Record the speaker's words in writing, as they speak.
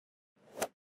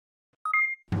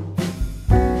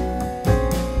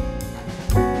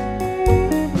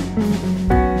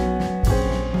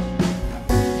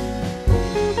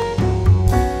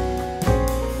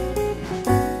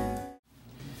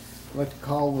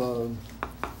call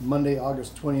Monday,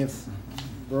 August 20th,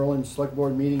 Berlin Select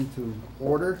Board meeting to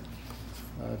order.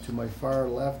 To my far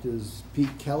left is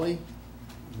Pete Kelly,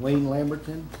 Wayne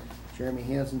Lamberton, Jeremy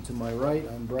Hansen to my right.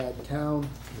 I'm Brad Town.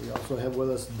 We also have with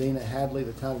us Dana Hadley,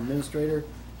 the town administrator,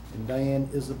 and Diane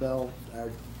Isabel, our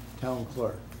town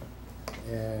clerk.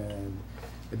 And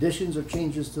additions or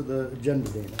changes to the agenda,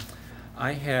 Dana?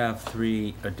 I have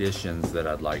 3 additions that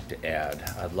I'd like to add.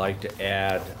 I'd like to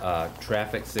add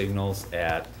traffic signals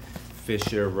at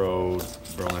Fisher Road,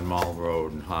 Berlin Mall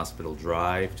Road, and Hospital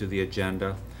Drive to the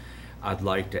agenda. I'd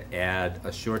like to add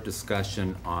a short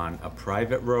discussion on a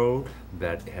private road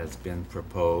that has been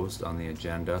proposed on the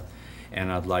agenda.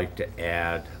 And I'd like to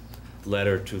add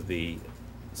letter to the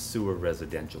sewer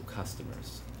residential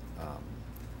customers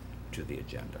to the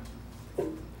agenda.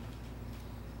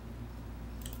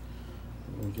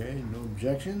 Okay, no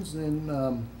objections.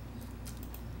 Then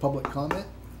public comment?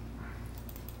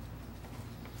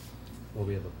 Well,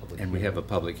 we have a public And we have a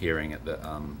public hearing at the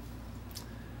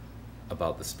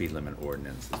about the speed limit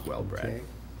ordinance as well, Brad. Okay.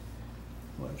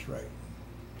 Well, that's right.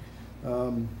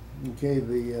 Okay,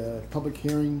 the public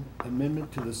hearing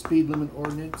amendment to the speed limit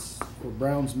ordinance for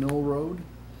Browns Mill Road.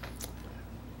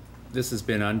 This has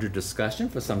been under discussion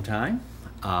for some time.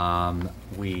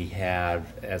 We had,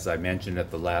 as I mentioned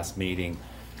at the last meeting,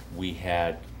 we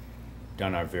had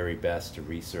done our very best to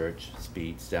research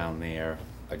speeds down there.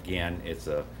 Again, it's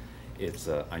an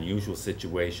unusual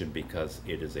situation because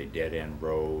it is a dead-end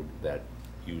road that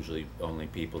usually only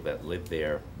people that live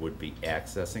there would be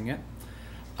accessing it.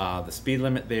 The speed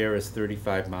limit there is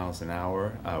 35 miles an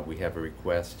hour. We have a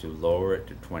request to lower it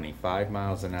to 25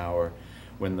 miles an hour.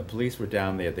 When the police were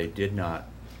down there, they did not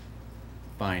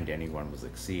find anyone was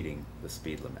exceeding the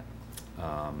speed limit.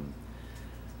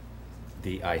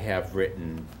 I have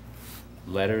written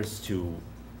letters to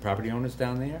property owners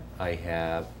down there. I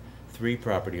have 3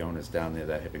 property owners down there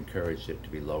that have encouraged it to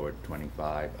be lowered to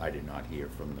 25. I did not hear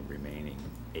from the remaining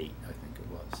 8, I think it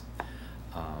was.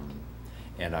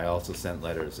 And I also sent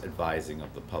letters advising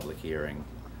of the public hearing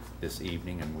this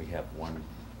evening, and we have 1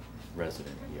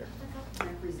 resident here.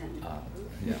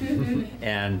 Yeah.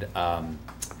 And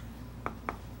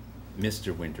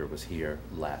Mr. Winter was here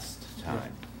last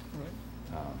time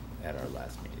at our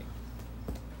last meeting.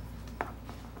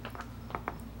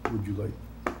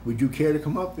 Would you care to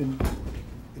come up and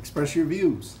express your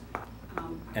views?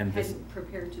 I hadn't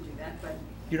prepared to do that, but...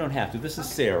 You don't have to. This is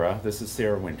Sarah. This is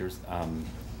Sarah Winters.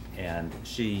 And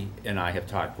she and I have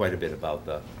talked quite a bit about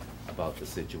the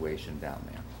situation down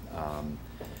there.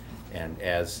 And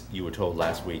as you were told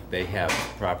last week, they have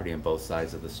property on both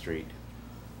sides of the street.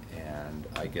 And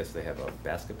I guess they have a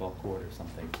basketball court or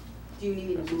something. Do you need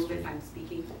me to move if I'm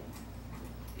speaking?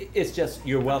 It's just,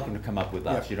 you're welcome to come up with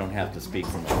us. You don't have to speak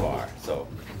from afar, so.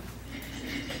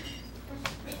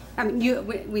 I mean,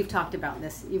 we've talked about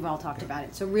this. You've all talked about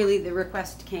it. So really, the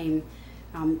request came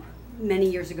many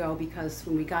years ago because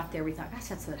when we got there, we thought, gosh,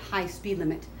 that's a high speed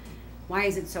limit. Why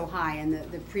is it so high? And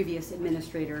the previous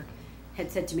administrator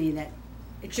had said to me that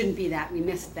it shouldn't be that. We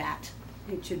missed that.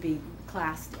 It should be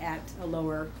classed at a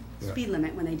lower speed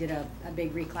limit when they did a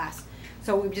big reclass.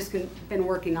 So we've just been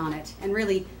working on it. And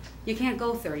really, you can't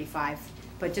go 35,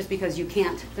 but just because you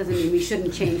can't doesn't mean we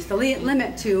shouldn't change the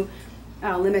limit to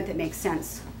a limit that makes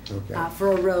sense. Okay.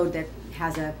 For a road that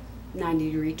has a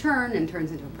 90-degree turn and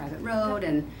turns into a private road,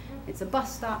 and it's a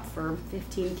bus stop for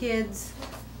 15 kids.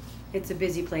 It's a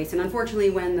busy place, and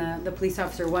unfortunately when the police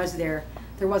officer was there,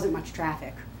 there wasn't much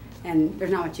traffic, and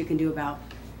there's not much you can do about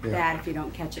that if you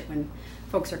don't catch it when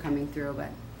folks are coming through, but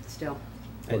still.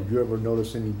 Have you ever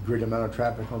noticed any great amount of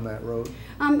traffic on that road?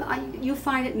 You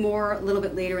find it more a little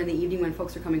bit later in the evening when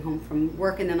folks are coming home from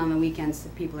work, and then on the weekends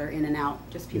people are in and out,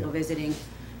 just people visiting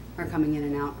are coming in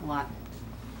and out a lot.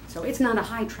 So it's not a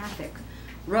high traffic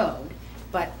road,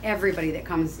 but everybody that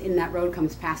comes in that road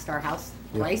comes past our house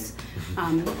twice.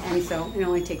 And so it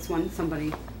only takes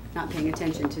somebody not paying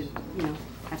attention to,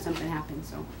 have something happen.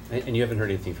 So. And you haven't heard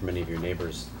anything from any of your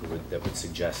neighbors that would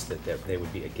suggest that they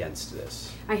would be against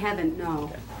this? I haven't, no.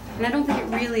 Okay. And I don't think it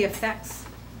really affects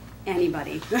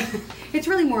anybody. It's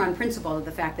really more on principle of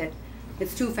the fact that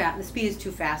it's too fast. The speed is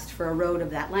too fast for a road of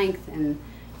that length, and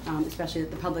especially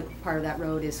that the public part of that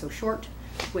road is so short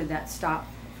with that stop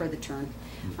for the turn.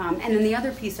 And then the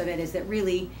other piece of it is that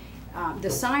really the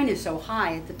sign is so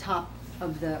high at the top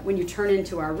of when you turn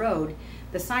into our road,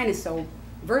 the sign is so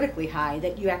vertically high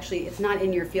that it's not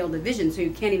in your field of vision, so you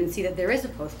can't even see that there is a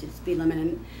posted speed limit.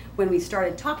 And when we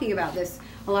started talking about this,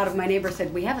 a lot of my neighbors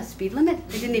said, we have a speed limit?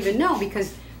 They didn't even know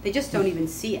because they just don't even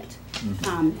see it.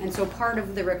 And so part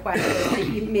of the request is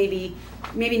that you maybe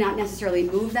not necessarily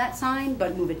move that sign,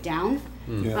 but move it down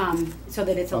Yeah. So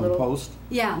that it's a On the little. post?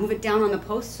 Yeah, move it down on the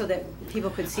post so that people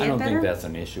could see I it don't better. think that's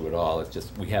an issue at all, it's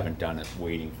just, we haven't done it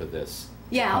waiting for this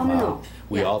to Yeah, come oh, no, out. no.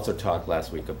 We Yeah. also talked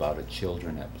last week about a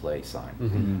children at play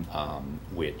sign,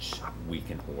 which we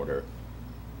can order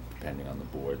depending on the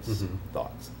board's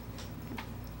thoughts.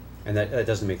 And that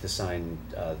doesn't make the sign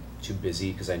too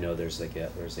busy, because I know there's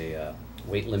a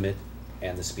weight limit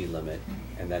and the speed limit,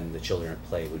 and then the children at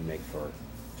play would make for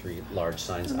 3 large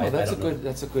signs. Oh, that's a don't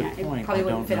know. good point. Yeah, it probably I wouldn't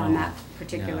don't fit on know. that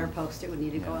particular Yeah. post. It would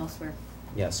need to go Yeah. elsewhere.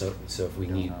 Yeah, so if we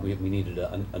Don't need, know. we needed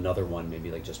another one,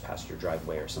 maybe like just past your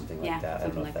driveway or something Yeah, like that. I don't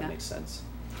know something if like that that. makes sense.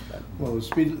 But- Well,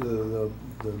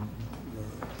 the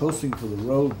posting for the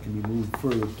road can be moved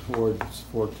further towards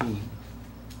 14.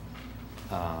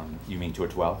 You mean to a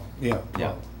 12? Yeah.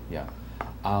 Yeah, yeah.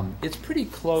 It's pretty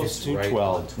close It's to right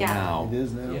 12 on Yeah. now. It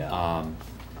is now? Yeah.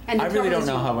 And the I really trouble don't is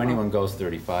know you- how anyone goes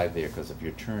 35 there, because if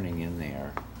you're turning in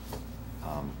there,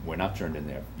 we're not turned in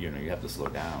there, you know, you have to slow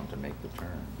down to make the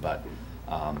turn. But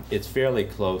it's fairly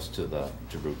close to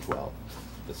Route 12,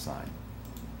 the sign.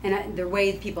 And the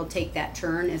way people take that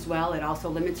turn as well, it also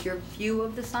limits your view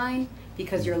of the sign,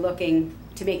 because you're looking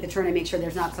to make the turn and make sure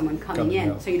there's not someone coming Coming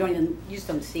in, out. so you just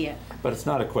don't see it. But it's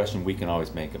not a question, we can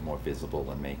always make it more visible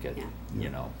and make it, Yeah. you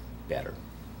know, better.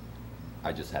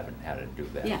 I just haven't had to do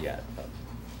that Yeah. yet. But.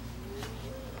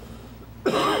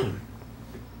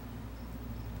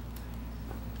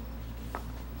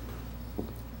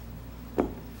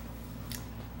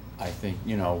 I think,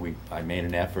 you know, I made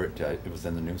an effort, it was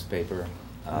in the newspaper.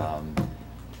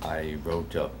 I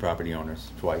wrote property owners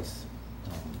twice.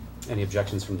 Any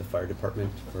objections from the fire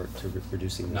department to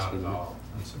reducing the Not speed at limit? all.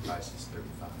 I'm surprised it's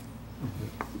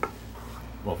 35.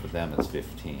 Well, for them, it's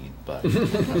 15, but.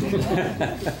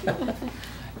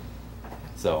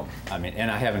 So, I mean, and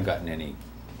I haven't gotten any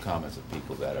comments of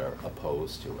people that are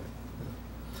opposed to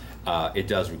it. It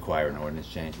does require an ordinance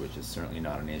change, which is certainly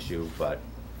not an issue, but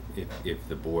if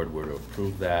the board were to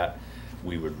approve that,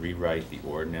 we would rewrite the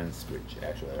ordinance, which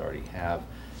actually I already have.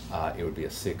 It would be a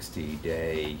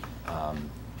 60-day, I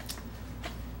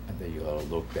think you ought to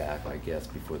look back, I guess,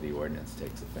 before the ordinance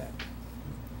takes effect.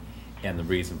 And the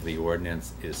reason for the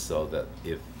ordinance is so that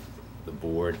if the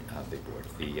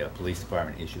police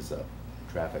department issues a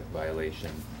traffic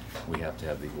violation, we have to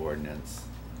have the ordinance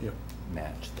Yep.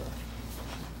 match the.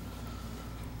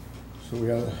 So we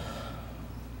have,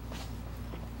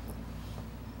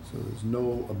 so there's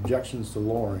no objections to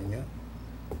lowering it?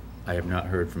 I have not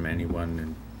heard from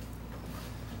anyone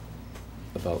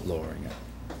about lowering it.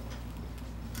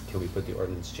 Can we put the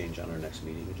ordinance change on our next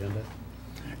meeting agenda?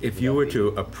 If you were to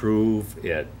approve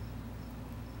it,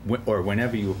 or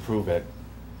whenever you approve it,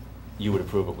 you would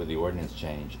approve it with the ordinance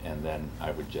change, and then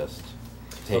I would just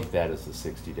take that as the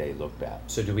 60-day look back.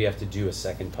 So do we have to do a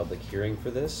second public hearing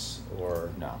for this, or?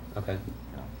 No. Okay.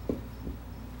 No.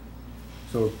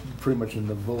 So pretty much in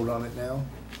the vote on it now?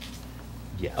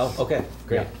 Yes. Oh, okay,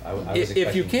 great. Yeah. I was If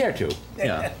you expecting- care to,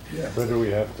 yeah. But do we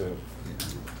have to,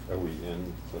 are we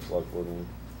in the select board meeting?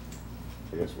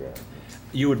 I guess we are.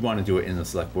 You would want to do it in the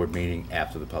select board meeting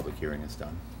after the public hearing is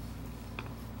done.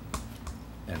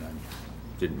 And I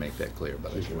didn't make that clear,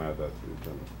 but I We can should. add that to the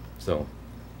agenda. So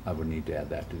I would need to add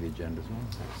that to the agenda as well.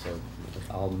 So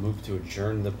I'll move to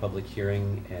adjourn the public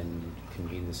hearing and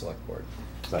convene the select board.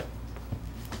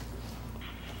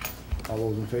 All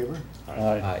those in favor?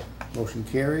 Aye. Motion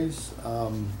carries.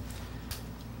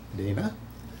 Dana,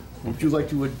 would you like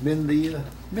to amend the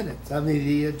minutes,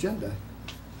 the agenda?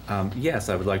 Yes,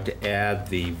 I would like to add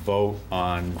the vote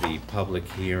on the public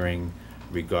hearing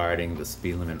regarding the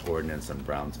speed limit ordinance on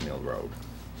Browns Mill Road.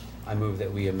 I move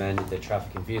that we amend the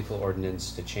traffic and vehicle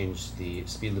ordinance to change the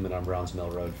speed limit on Browns Mill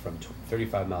Road from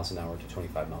 35 miles an hour to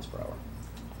 25 miles per hour.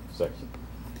 Second.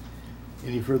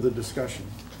 Any further discussion?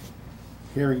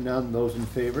 Hearing none, those in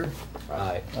favor?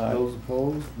 Aye. Those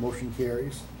opposed, motion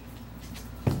carries.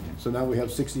 So now we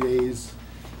have 60 days.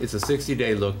 It's a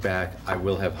 60-day look back. I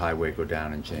will have Highway go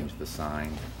down and change the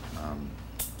sign.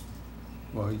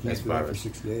 Well, you As can't do far that for as,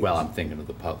 60 days. well, I'm thinking of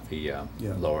the Yeah.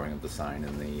 lowering of the sign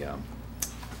and the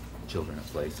children at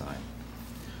play sign.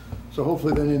 So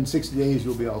hopefully then in 60 days,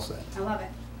 you'll be all set. I love it.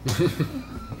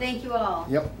 Thank you all.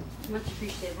 Yep. Much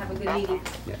appreciated. Have a good meeting.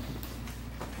 Yeah.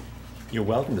 You're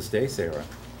welcome to stay, Sarah.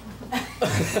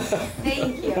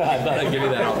 Thank you. I thought I'd give you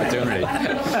that opportunity. I'm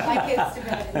gonna put my kids to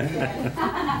bed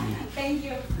instead. Thank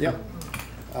you. Yep.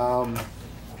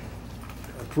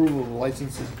 Approval of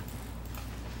licensing,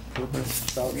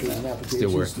 permits, vouchers, and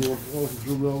applications. working. Still working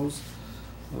through those.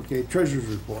 Okay, treasurer's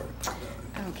report.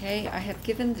 Okay, I have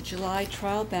given the July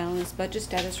trial balance, budget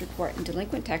status report, and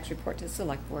delinquent tax report to the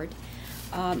Select Board.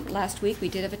 Last week, we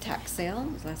did have a tax sale.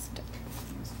 It was last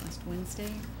Wednesday?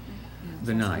 Yeah,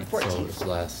 The so it's on 9th, so it 14th. was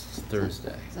last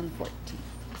Thursday. It's on the 14th,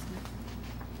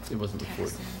 isn't It wasn't the Tax 14th.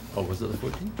 sale. Oh, was it the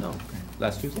 14th? No,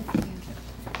 last Tuesday? it?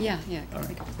 Yeah, yeah. All I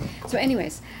right. think- So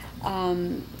anyways,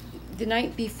 the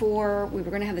night before we were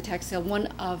gonna have the tax sale, one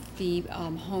of the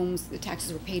homes, the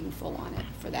taxes were paid in full on it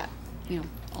for that,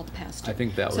 all the past. I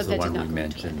think that so was the did one not we go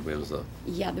into mentioned, it. where it was a,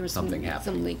 Yeah, there was some something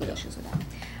happening. legal Yeah. issues with that.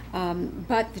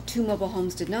 But the 2 mobile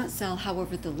homes did not sell,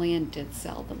 however, the land did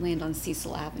sell. The land on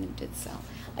Cecil Avenue did sell.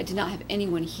 I did not have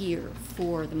anyone here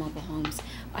for the mobile homes.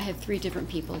 I had 3 different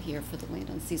people here for the land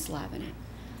on Cecil Avenue.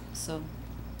 So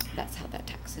that's how that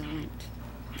tax sale went.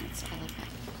 That's all of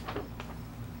that.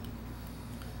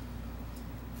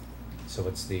 So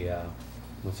what's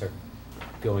our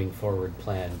going forward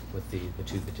plan with the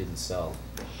 2 that didn't sell?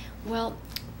 Well,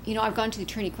 I've gone to the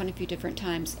attorney quite a few different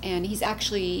times, and he's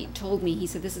actually told me, he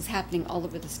said this is happening all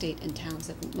over the state and towns,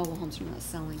 that mobile homes are not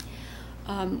selling.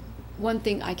 One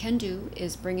thing I can do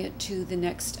is bring it to the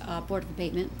next Board of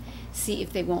Abatement, see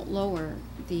if they won't lower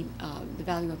the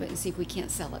value of it, and see if we can't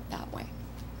sell it that way.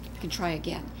 We can try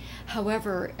again.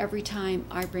 However, every time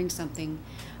I bring something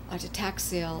to tax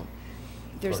sale,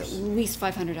 there's at course. least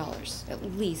 $500, at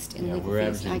least, in yeah, legal we're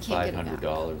fees, and I averaging can't get it back.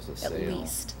 $500 a sale. At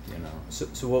least.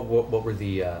 So what were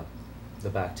the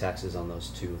back taxes on those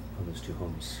two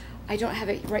homes? I don't have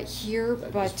it right here,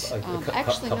 but Just a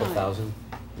actually couple not. thousand,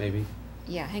 maybe?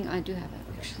 Yeah, hang on, I do have it,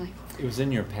 actually. It was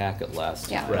in your packet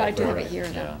last. Yeah, time. but I do have right, it here,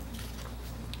 Yeah.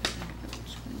 though.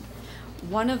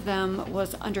 One of them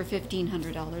was under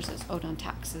 $1,500 that's owed on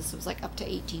taxes. It was like up to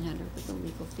 $1,800 with the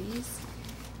legal fees.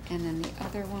 And then the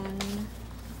other one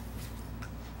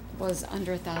was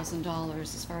under $1,000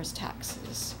 as far as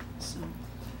taxes, so,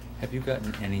 Have you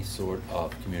gotten any sort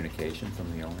of communication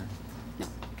from the owner? no,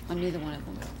 on neither one of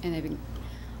them. And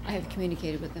I have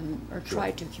communicated with them, or Sure.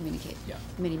 tried to communicate Yeah.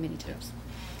 many, many times.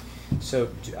 So,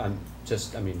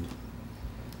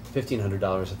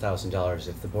 $1,500, $1,000,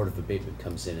 if the Board of Abatement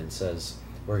comes in and says,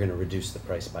 we're gonna reduce the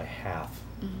price by half,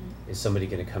 is somebody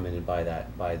gonna come in and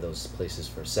buy those places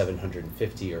for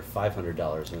 $750 or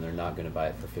 $500 when they're not gonna buy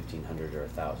it for $1,500 or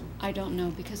 $1,000? I don't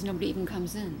know, because nobody even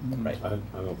comes in. Right. I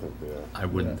don't think they are. I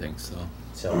wouldn't think so.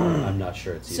 So I'm not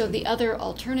sure it's So even. the other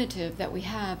alternative that we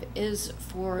have is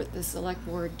for the select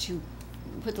board to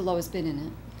put the lowest bid in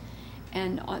it.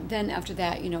 And then after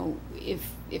that, if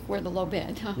we're the low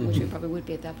bid, which we probably would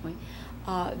be at that point,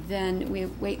 then we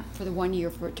wait for the 1 year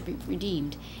for it to be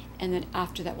redeemed. And then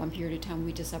after that one period of time,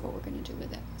 we decide what we're gonna do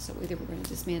with it. So either we're gonna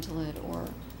dismantle it or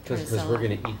try to Because sell it. we're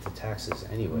gonna eat the taxes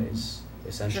anyways,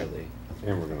 essentially.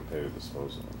 And we're gonna pay to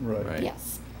dispose of them. Right.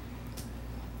 Yes.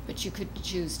 But you could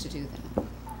choose to do that.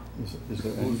 Is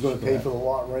there who's gonna pay for the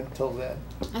lot rent till then?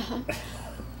 Uh-huh.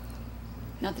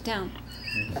 Not the town.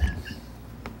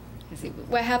 You see,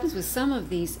 what happens with some of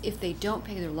these, if they don't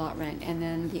pay their lot rent, and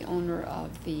then the owner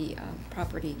of the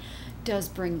property does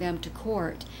bring them to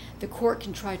court, the court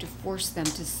can try to force them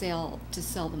to sell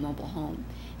the mobile home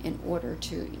in order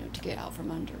to get out from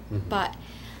under. Mhm. But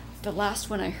the last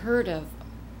one I heard of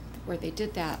where they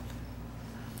did that,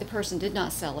 the person did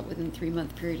not sell it within a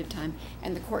 3-month period of time,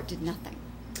 and the court did nothing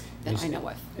that I know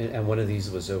of. And one of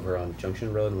these was over on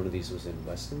Junction Road, and one of these was in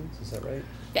Weston's, is that right?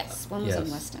 Yes, one was in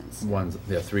Yes. Weston's. One's,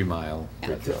 3 Mile Yeah.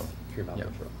 Bridge Road. 3 Mile Yeah.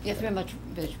 Bridge Road. Yeah, 3 Mile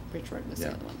Bridge Road was the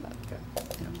Yeah. other one, but Okay.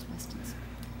 that one was Weston's.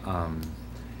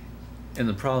 And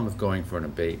the problem with going for an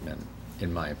abatement,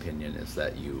 in my opinion, is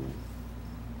that you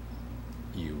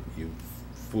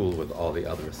fool with all the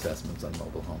other assessments on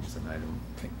mobile homes, and I don't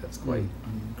think that's quite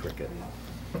cricket.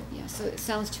 Yeah, so it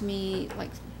sounds to me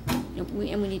like,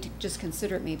 we need to just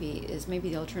consider it maybe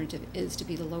the alternative is to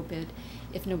be the low bid.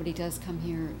 If nobody does come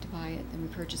here to buy it, then we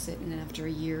purchase it, and then after a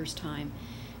year's time,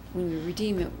 when we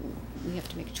redeem it, we have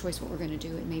to make a choice what we're gonna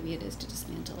do, and maybe it is to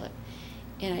dismantle it.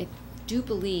 And I do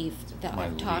believe that My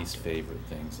I've talked. least favorite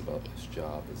things about this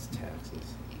job is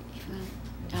taxes.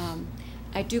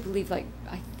 I do believe, I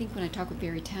think when I talk with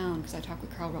Barry Town, because I talked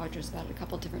with Carl Rogers about it a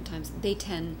couple of different times, they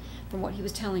tend, from what he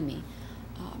was telling me,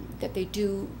 that they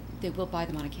will buy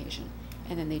them on occasion,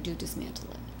 and then they do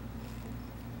dismantle it.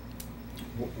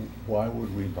 Why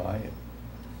would we buy it?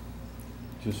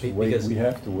 Just Be- wait, because- we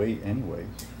have to wait anyways.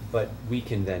 But we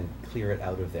can then clear it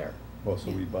out of there. Well, so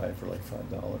Yeah. we buy it for like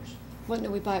 $5. Well,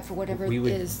 no, we buy it for whatever We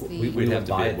would- is the. We We'd would have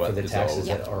to buy bid it what for the is taxes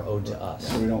owed. that are owed to us.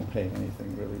 So we don't pay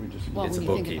anything really, we just. Well, It's a when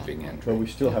you think about bookkeeping it. entry. But we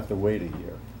still have to wait a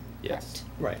year. Yes.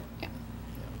 Right. Yeah.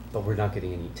 But we're not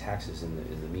getting any taxes in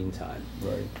the meantime.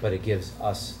 Right. But it gives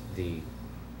us the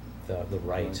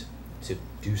right to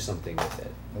do something with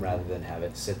it, rather than have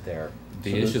it sit there.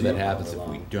 The So issue does that the- happens if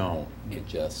we don't, it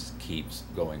just keeps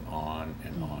going on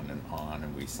and on and on,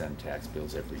 and we send tax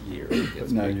bills every year. It But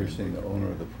gets now bigger you're and saying the bigger. owner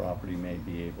of the property may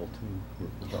be able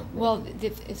to. Well,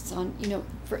 if it's on, you know,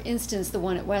 for instance, the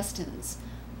one at Weston's,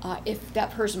 if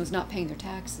that person was not paying their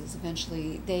taxes,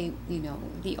 eventually they, you know,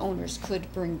 the owners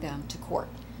could bring them to court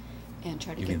and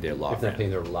try to You get. mean their law If they're rent? paying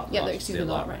their lot. Yeah, lot. excuse me, their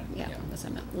law lot rent, rent, yeah, yeah. unless I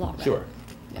meant law rent. Sure.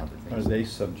 Yeah. Other Are things. they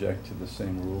subject to the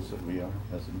same rules that we are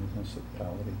as a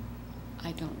municipality?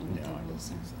 I don't know what No, I the don't rules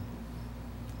think are. so.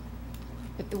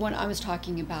 But the one I was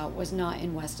talking about was not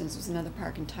in Weston's, it was another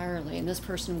park entirely, and this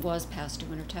person was past due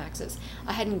on her taxes.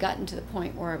 I hadn't gotten to the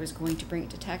point where I was going to bring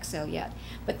it to tax sale yet,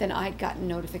 but then I'd gotten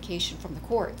notification from the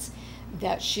courts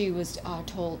that she was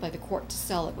told by the court to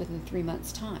sell it within 3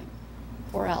 months' time,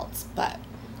 or else, but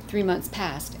 3 months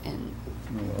passed and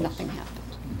No else. nothing happened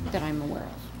that I'm aware of.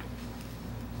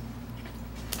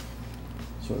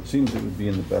 So it seems it would be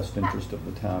in the best interest of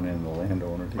the town and the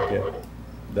landowner to get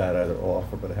that either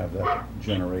off or but have that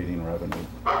generating revenue.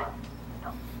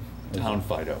 Town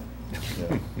Fido.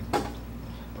 Yeah.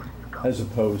 As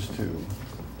opposed to,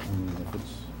 I mean, if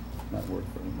it's not worth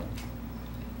very much.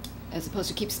 As opposed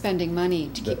to keep spending money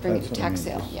to keep That- bringing it that's to what I tax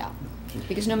mean, sale, just- yeah. just-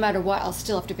 Because no matter what, I'll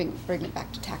still have to bring it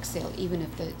back to tax sale, even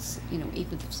if it's, you know,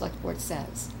 even if the select board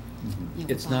says. Mhm. you know,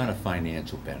 It's buy not a it.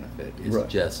 financial benefit, it's Right.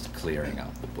 just clearing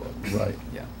out the book. Right.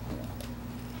 Yeah.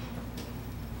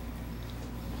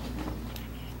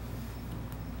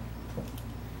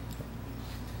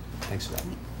 Thanks for that.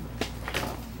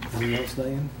 Anything else,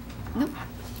 Diane? Nope.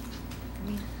 I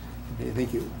mean, Okay,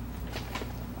 thank you.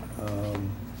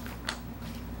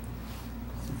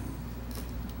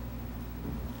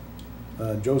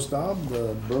 Joe Staub,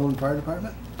 the Berlin Fire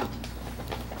Department?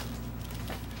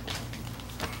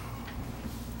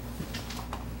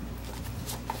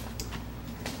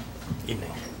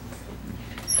 Evening.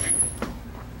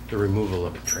 The removal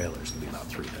of a trailer is gonna be about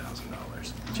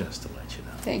 $3,000, just to let you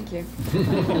know. Thank you.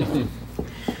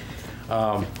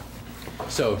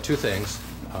 So, two things.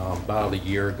 About a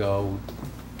year ago,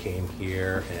 came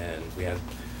here and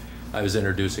I was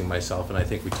introducing myself, and I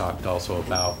think we talked also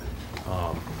about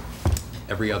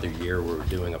every other year we're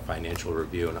doing a financial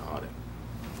review and audit.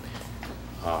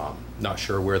 Not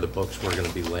sure where the books were gonna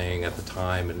be laying at the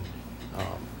time, and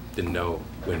didn't know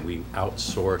when we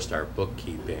outsourced our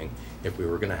bookkeeping if we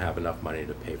were gonna have enough money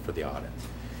to pay for the audit.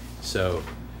 So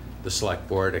the select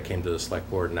board, I came to the select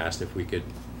board and asked if we could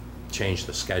change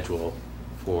the schedule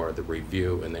for the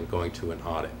review and then going to an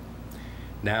audit.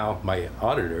 Now, my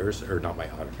auditors, or not my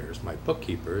auditors, my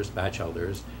bookkeepers,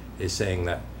 batchholders, is saying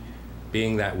that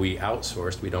being that we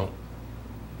outsourced, we don't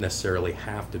necessarily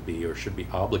have to be or should be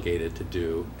obligated to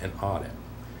do an audit.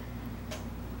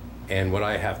 And what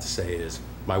I have to say is,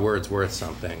 my word's worth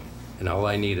something, and all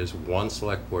I need is one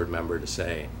select board member to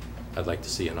say, I'd like to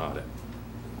see an audit.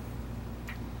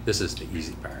 This is the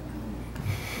easy part.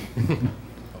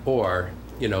 Or,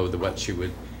 you know, what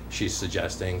she's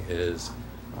suggesting is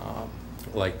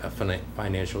like a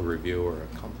financial review or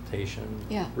a consultation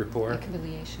Yeah. report.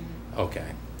 Reconciliation.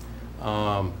 Okay.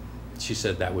 She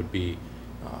said that would be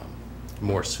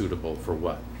more suitable for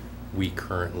what we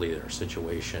currently, our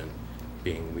situation,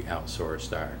 being we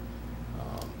outsourced our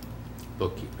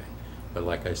bookkeeping. But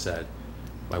like I said,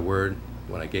 my word,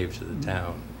 when I gave to the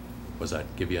town, was I'd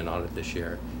give you an audit this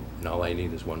year, and all I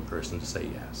need is one person to say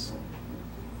yes.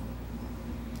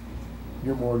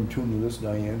 You're more in tune with this,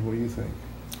 Diane, what do you think?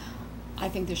 I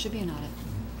think there should be an audit.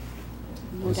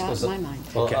 No Was- doubt was in it- my mind.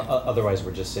 Well, Okay. otherwise,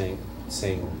 we're just saying,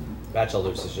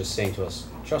 batchholders is just saying to us,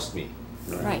 trust me.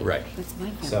 Right. Right. That's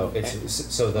my feeling.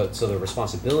 So so the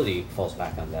responsibility falls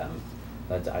back on them.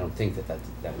 But I don't think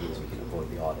that means we can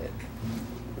avoid the audit.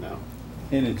 No.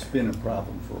 And it's been a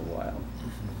problem for a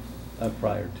while,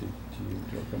 prior to you,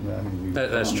 Joe. I mean, we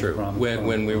That's true,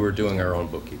 when we were doing our own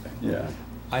bookkeeping. Yeah.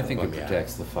 I think it Yeah.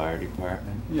 protects the fire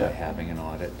department Yeah. by having an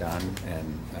audit done,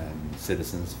 and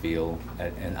citizens feel,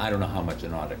 and I don't know how much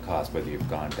an audit costs, whether you've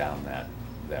gone down that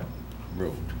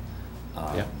route.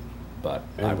 Yeah. But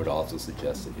I would also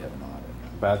suggest that you have an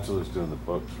audit. Bachelor's doing the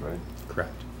books, right?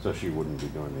 Correct. So she wouldn't be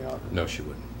doing the audit? No, she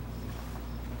wouldn't.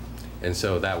 And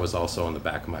so that was also in the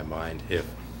back of my mind. If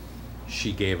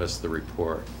she gave us the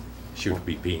report, she would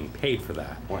be being paid for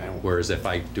that. Wow. Whereas if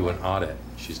I do an audit,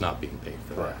 she's not being paid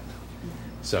for that. Correct.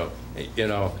 So, you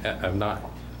know,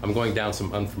 I'm going down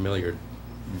some unfamiliar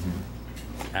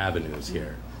avenues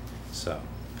here. So,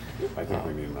 I think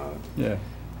we need an audit. Yeah.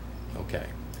 okay.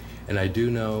 And I do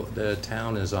know the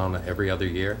town is on every other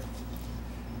year.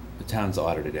 The town's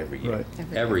audited every year. Right.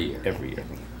 Every year. Every year.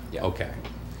 Yeah. Okay.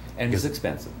 And it's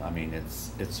expensive. I mean, it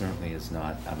certainly is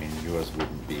not, I mean, yours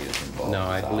wouldn't be as involved No,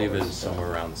 I as believe ours, it's so-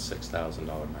 somewhere around the $6,000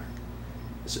 mark.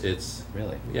 It's,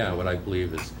 Really? yeah, what I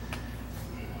believe is,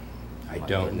 I My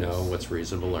don't know goodness. what's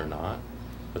reasonable or not,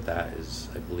 but that is,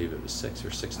 I believe it was 6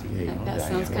 or 68. Oh, That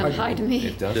Diane. sounds kind of high to me.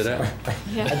 It does Did it? sound.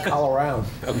 Yeah. Call around.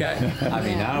 Okay, I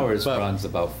mean, Yeah. ours But- runs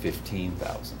about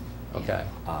 15,000. okay.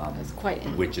 It's quite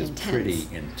Which is intense. pretty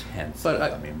intense. But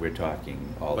I mean, we're talking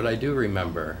all. What I do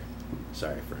remember,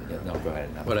 sorry for Yeah, interrupting. no, go ahead.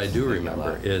 What I do Thinking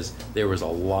remember aloud. is there was a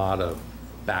lot of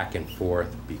back and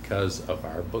forth because of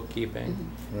our bookkeeping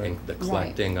Mhm. and the Right.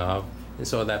 collecting of, and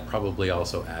so that probably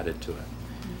also added to it.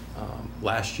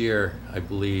 Last year, I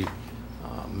believe,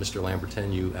 Mr.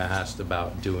 Lamberton, you asked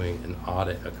about doing an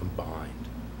audit, a combined.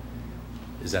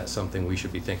 Is that something we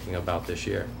should be thinking about this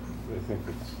year? I think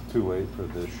it's too late for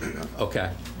this year. Okay,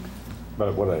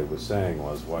 But what I was saying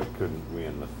was, why couldn't we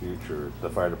in the future, the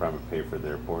fire department pay for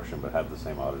their portion, but have the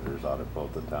same auditors audit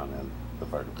both the town and the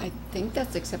fire I department? think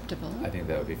that's acceptable. I think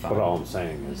that would be fine. But all I'm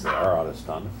saying is that our audit's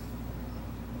done.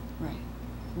 Right.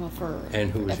 Well, for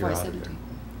And who was your FY17. auditor?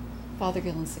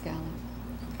 Fothergill and Segala.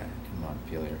 okay. In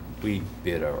Montpelier. We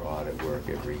bid our audit work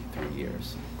every 3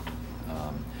 years.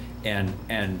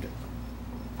 And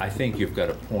I think you've got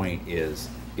a point is,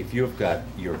 if you've got,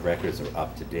 your records are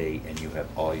up to date and you have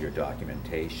all your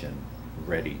documentation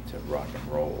ready to rock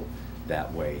and roll,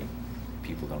 that way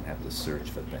people don't have to search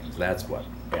for things. That's what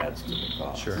adds to the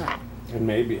cost. Sure. Right. And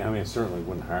maybe, I mean, it certainly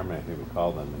wouldn't harm anything to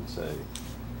call them and say,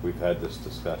 we've had this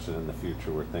discussion in the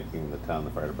future, we're thinking the town,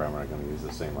 the fire department are gonna use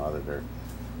the same auditor.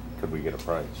 Could we get a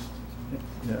price?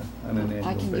 Yeah, on an I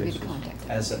annual can give you basis. the contact.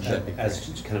 As, That'd be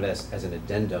as, kind of as an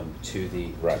addendum to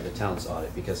the Right. town's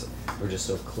audit, because we're just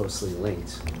so closely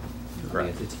linked. I mean,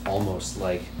 Correct. it's almost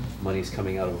like money's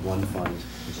coming out of one fund,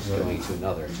 which is Right. going to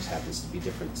another, it just happens to be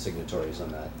different signatories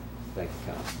on that bank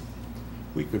account.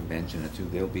 We could mention it too,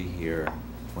 they'll be here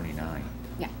 29.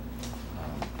 Yeah. To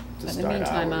But in the start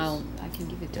meantime, ours. I can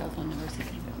give you the Yeah. telephone numbers, you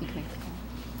can make the call.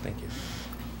 Thank you.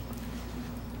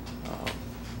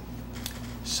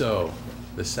 So,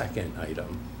 the second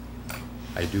item,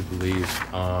 I do believe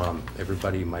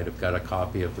everybody might have got a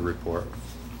copy of the report,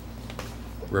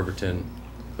 Riverton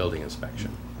Building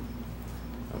Inspection.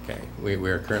 Okay, we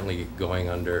are currently going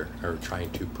under, or trying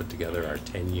to put together our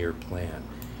 10-year plan.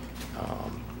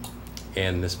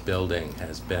 And this building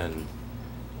has been,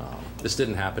 this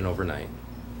didn't happen overnight.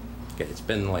 Okay, it's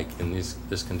been like in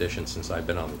this condition since I've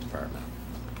been on the department.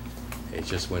 It's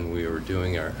just when we were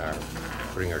doing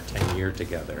putting our 10-year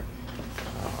together,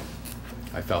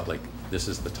 I felt like this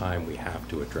is the time we have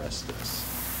to address this.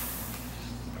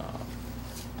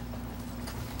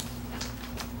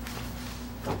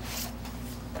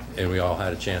 And we all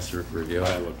had a chance to review it?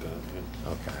 I looked at it,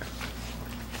 yeah. Okay.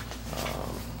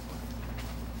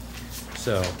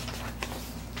 So,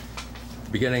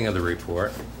 beginning of the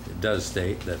report, it does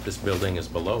state that this building is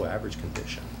below average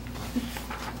condition.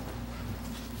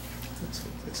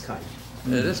 It's kind.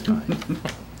 It is kind.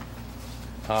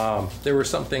 There were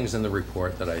some things in the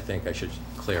report that I think I should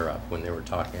clear up when they were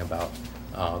talking about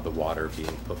the water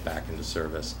being put back into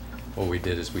service. What we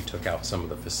did is we took out some of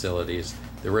the facilities.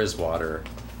 There is water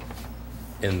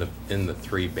in the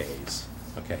 3 bays.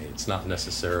 Okay, it's not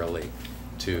necessarily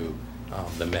to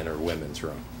the men or women's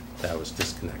room. That was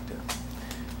disconnected.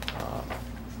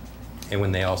 And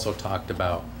when they also talked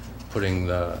about putting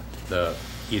the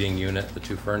heating unit, the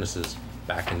 2 furnaces,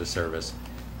 back into service,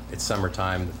 it's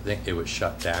summertime, it was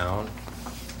shut down,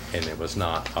 and it was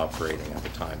not operating at the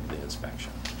time of the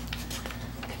inspection.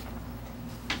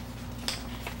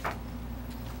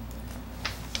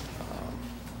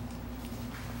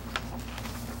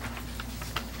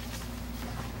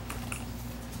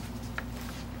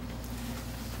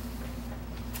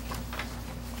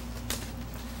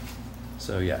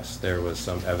 So yes, there was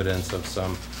some evidence of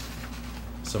some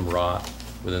rot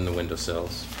within the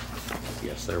windowsills.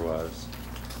 Yes, there was.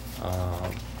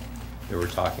 They were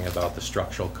talking about the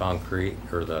structural concrete,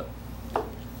 or the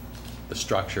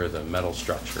structure, the metal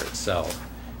structure itself,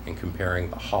 and comparing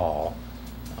the hall,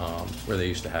 where they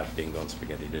used to have bingo and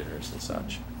spaghetti dinners and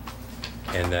such,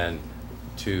 and then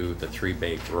to the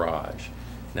 3-bay garage.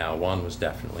 Now, one was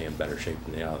definitely in better shape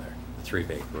than the other. The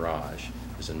 3-bay garage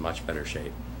is in much better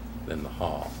shape than the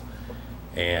hall.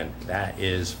 And that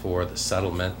is for the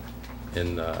settlement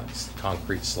in the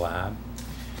concrete slab,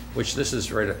 which this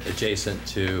is right adjacent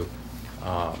to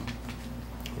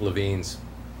Levine's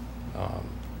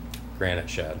granite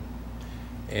shed.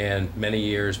 And many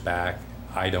years back,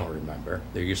 I don't remember,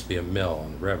 there used to be a mill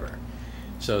on the river.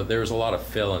 So there was a lot of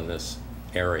fill in this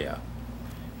area.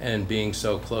 And being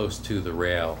so close to the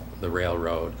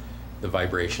railroad, the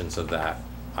vibrations of that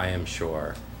I am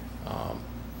sure,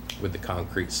 with the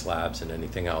concrete slabs and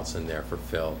anything else in there for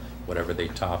fill, whatever they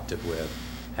topped it with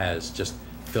has just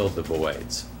filled the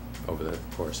voids over the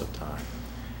course of time.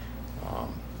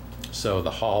 So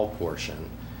the hall portion,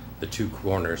 the two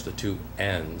corners, the two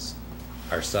ends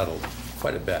are settled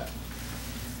quite a bit.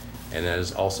 And that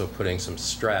is also putting some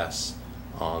stress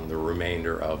on the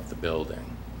remainder of the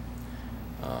building.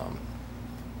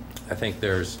 I think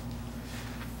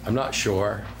I'm not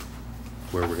sure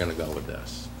where we're gonna go with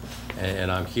this. And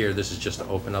I'm here, this is just to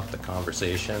open up the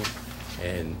conversation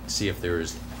and see if there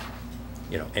is,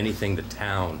 anything the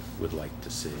town would like to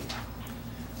see.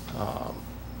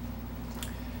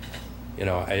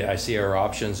 I see our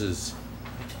options as,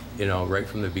 right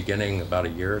from the beginning, about a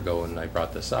year ago when I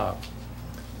brought this up,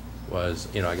 was,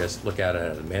 I guess look at it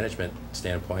at a management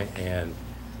standpoint and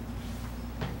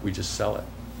we just sell it.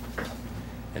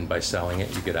 And by selling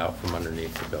it, you get out from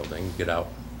underneath the building, you get out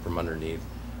from underneath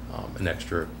an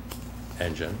extra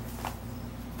engine.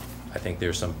 I think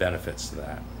there's some benefits to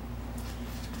that.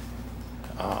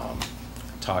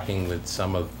 Talking with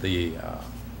some of the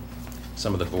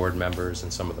board members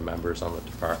and some of the members on the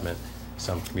department,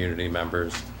 some community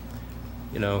members,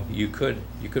 you could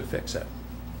fix it.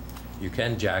 You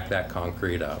can jack that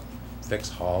concrete up, fix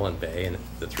hall and bay and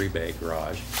the 3-bay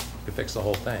garage. You could fix the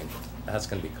whole thing. That's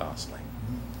going to be costly.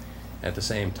 At the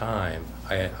same time,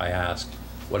 I asked,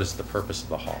 what is the purpose of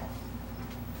the hall?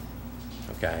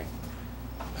 Okay,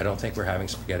 I don't think we're having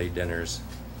spaghetti dinners,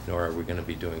 nor are we going to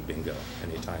be doing bingo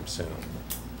anytime soon.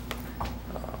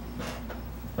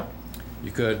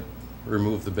 You could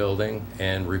remove the building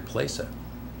and replace it.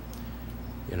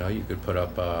 You could put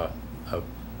up a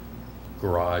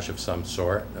garage of some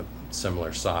sort, a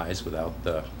similar size without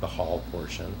the hall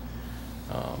portion.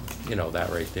 That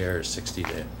right there is $60,000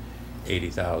 to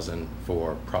 $80,000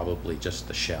 for probably just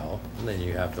the shell, and then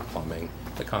you have the plumbing,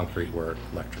 the concrete work,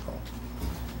 electrical.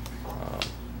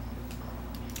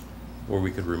 Or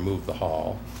we could remove the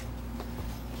hall.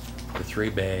 The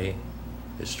 3-bay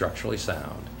is structurally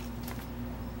sound.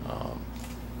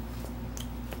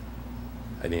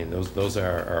 Those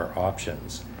are our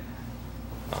options.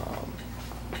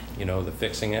 The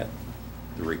fixing it,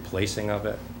 the replacing of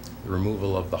it, the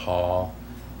removal of the hall.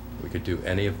 We could do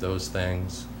any of those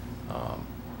things.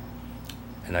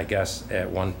 And I guess at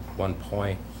one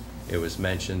point it was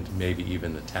mentioned maybe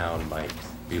even the town might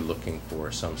be looking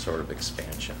for some sort of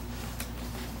expansion.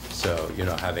 So,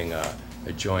 having a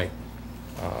joint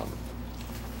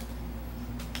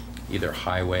either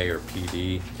highway or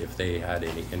PD, if they had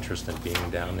any interest in being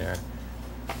down there.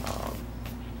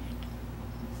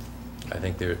 I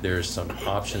think there's some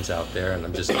options out there, and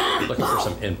I'm just looking for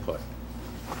some input,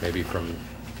 maybe from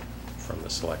the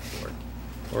select board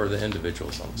or the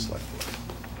individuals on the select board.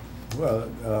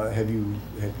 Well, have you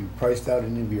priced out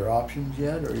any of your options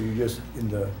yet, or are you just in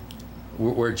the?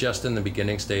 We're just in the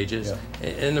beginning stages. Yeah.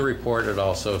 In the report, it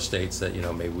also states that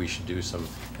maybe we should do some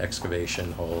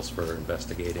excavation holes for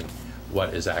investigating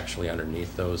what is actually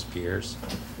underneath those piers,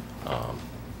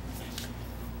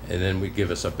 and then we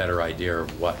give us a better idea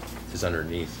of what is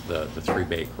underneath the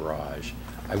 3-bay garage.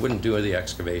 I wouldn't do the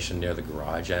excavation near the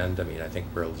garage end. I think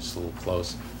we're just a little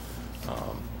close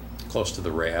to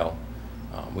the rail.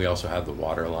 We also have the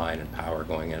water line and power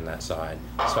going in that side,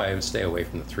 so I would stay away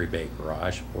from the 3-bay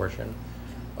garage portion.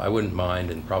 I wouldn't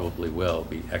mind, and probably will,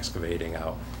 be excavating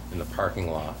out in the parking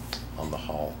lot on the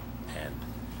hall end,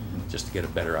 just to get a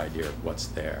better idea of what's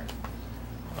there.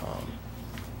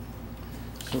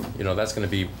 That's going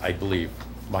to be, I believe,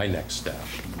 my next step.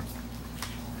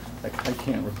 I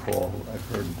can't recall. I've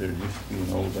heard there used to be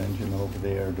an old engine over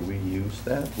there. Do we use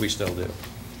that? We still do.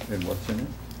 And what's in it?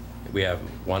 We have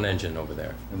one engine over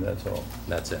there. And that's all?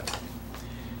 That's it.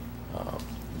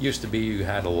 Used to be you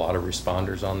had a lot of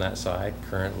responders on that side.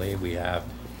 Currently, we have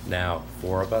now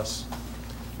 4 of us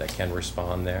that can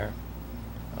respond there.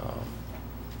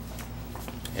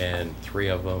 And 3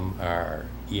 of them are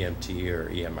EMT or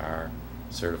EMR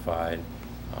certified.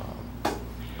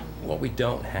 What we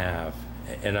don't have,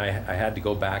 and I had to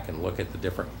go back and look at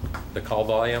the call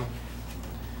volume.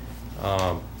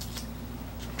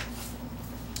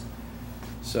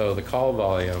 So the call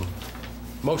volume,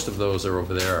 most of those are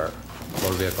over there are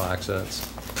motor vehicle accidents.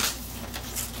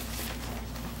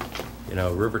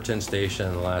 Riverton Station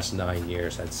in the last 9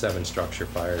 years had 7 structure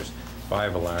fires,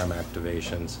 5 alarm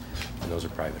activations, and those are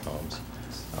private homes,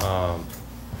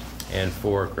 and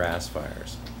 4 grass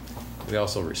fires. We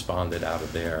also responded out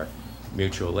of there,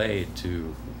 mutual aid,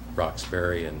 to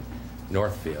Roxbury and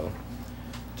Northfield,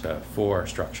 to 4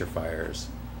 structure fires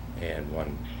and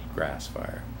 1 grass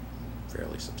fire,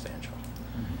 fairly substantial.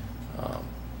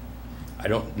 I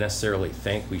don't necessarily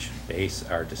think we should base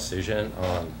our decision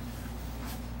on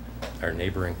our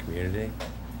neighboring community.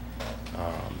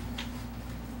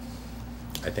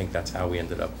 I think that's how we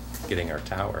ended up getting our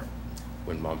tower,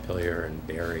 when Montpelier and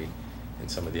Barry and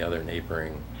some of the other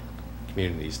neighboring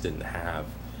communities didn't have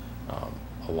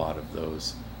a lot of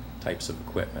those types of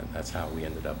equipment. That's how we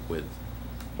ended up with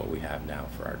what we have now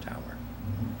for our tower,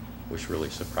 which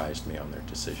really surprised me on their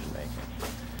decision making.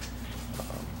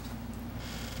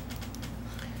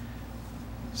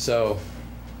 So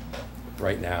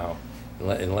right now,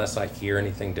 unless I hear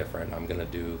anything different, I'm going to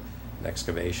do an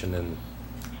excavation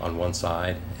on one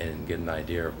side and get an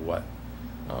idea of what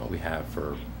we have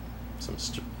for some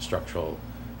structural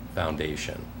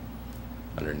foundation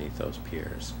underneath those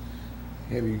piers.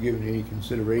 Have you given any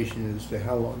consideration as to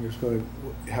how long it's going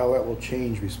to, how that will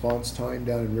change response time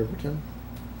down in Riverton?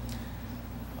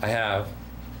 I have.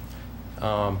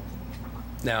 Now,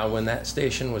 when that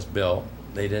station was built,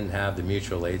 they didn't have the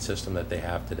mutual aid system that they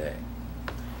have today.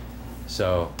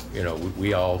 So, you know,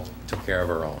 we all took care of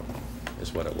our own,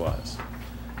 is what it was.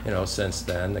 You know, since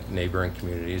then, the neighboring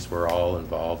communities were all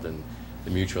involved in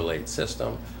the mutual aid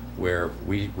system, where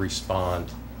we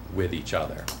respond with each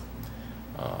other.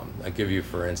 I give you,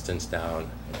 for instance,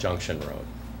 down Junction Road.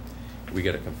 We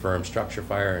get a confirmed structure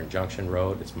fire in Junction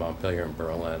Road, it's Montpelier and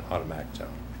Berlin, automatic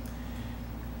tone.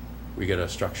 We get a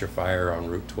structure fire on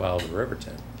Route 12 in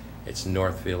Riverton, it's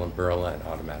Northfield and Berlin,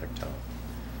 automatic tone.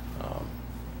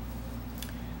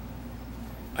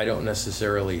 I don't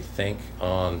necessarily think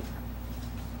on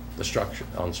the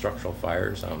structural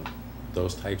fires, on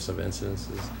those types of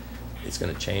incidences, it's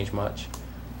going to change much.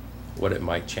 What it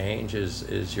might change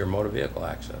is your motor vehicle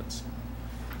accidents.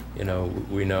 You know,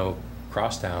 we know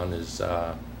Crosstown is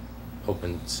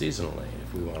open seasonally,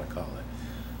 if we want to call it,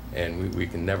 and we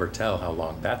can never tell how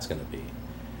long that's going to be.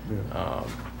 Yeah.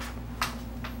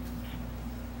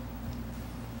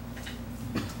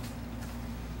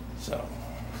 So.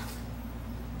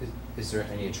 Is there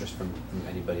any interest from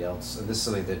anybody else? And this is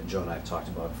something that Joe and I have talked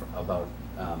about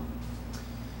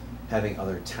having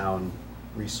other town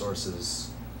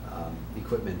resources,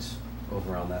 equipment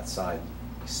over on that side,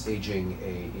 staging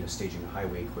a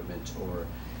highway equipment, or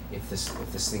if this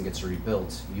thing gets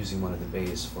rebuilt, using one of the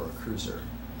bays for a cruiser,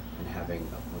 and having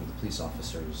one of the police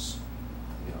officers,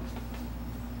 you know,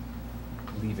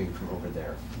 leaving from over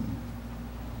there.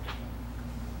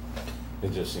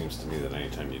 It just seems to me that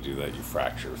anytime you do that, you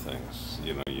fracture things.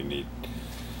 You know,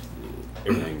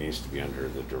 everything needs to be under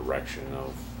the direction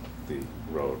of the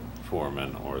road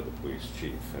foreman or the police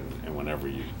chief, and whenever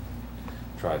you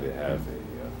try to have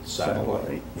a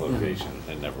satellite location,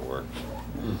 it never works.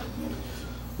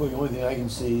 Well, the only thing I can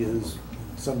see is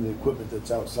some of the equipment that's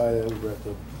outside over at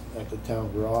the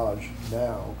town garage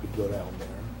now could go down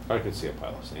there. I could see a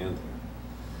pile of sand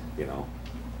there, you know.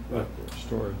 But,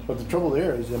 storage. But the trouble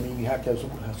there is, I mean, you have to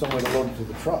have somewhere to load it to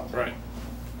the truck. Right.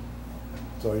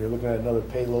 So you're looking at another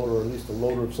payload, or at least a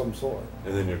loader of some sort.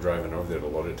 And then you're driving over there to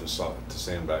load it to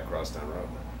sand back Crosstown Road.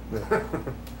 Yeah.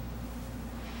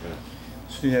 Yeah.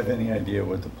 So do you have any idea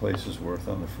what the place is worth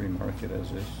on the free market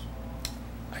as is?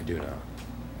 I do not.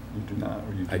 You do not,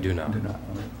 or you do? I do not. Do not.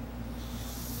 All right.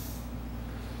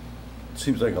 It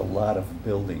seems like a lot of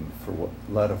old building for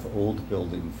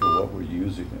what we're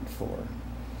using it for.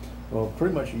 Well,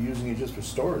 pretty much you're using it just for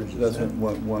storage, isn't That's it?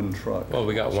 one truck. Well,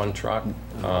 we got one truck.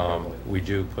 We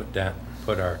do put the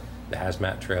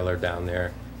hazmat trailer down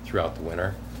there throughout the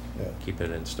winter. Yeah. Keep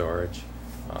it in storage.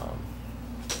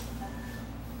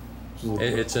 So-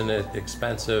 It's an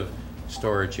expensive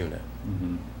storage unit.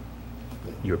 Mm-hmm.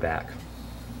 You're back.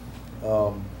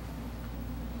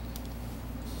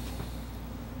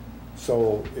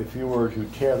 So if you were to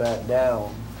tear that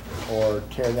down, or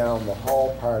tear down the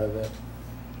hall part of it,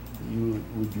 you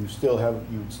would still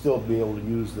be able to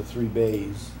use the 3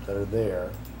 bays that are there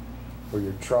for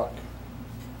your truck.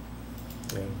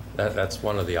 And That's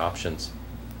one of the options.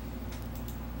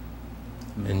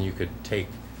 And you could take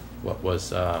what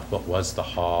was the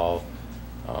hall,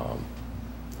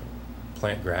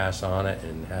 plant grass on it,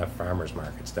 and have farmers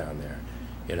markets down there.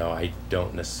 You know, I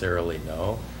don't necessarily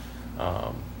know.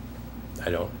 I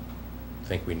don't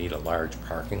think we need a large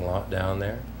parking lot down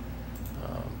there.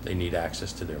 They need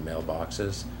access to their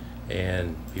mailboxes,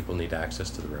 and people need access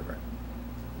to the river.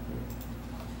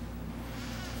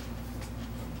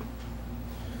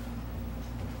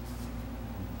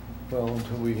 well,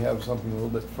 until we have something a little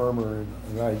bit firmer and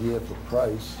an idea for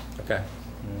price, Okay.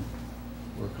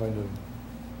 we're kind of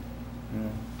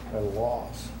at a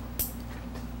loss.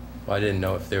 Well, I didn't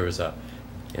know if there was a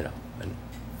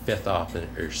 5th option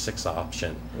or 6th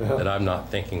option that I'm not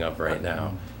thinking of right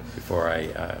now before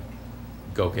I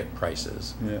go get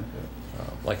prices. Yeah.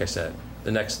 Like I said,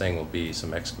 the next thing will be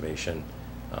some excavation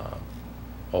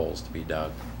holes to be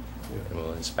dug, and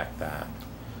we'll inspect that.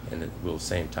 And at the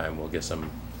same time, we'll get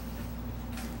some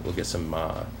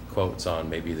quotes on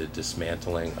maybe the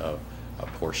dismantling of a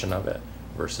portion of it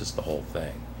versus the whole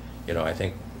thing. You know, I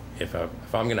think if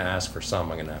I'm going to ask for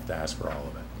some, I'm going to have to ask for all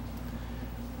of it,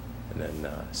 and then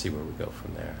see where we go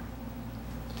from there.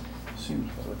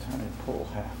 Seems by the time you pull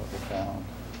half of it down,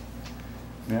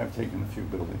 I mean, I've taken a few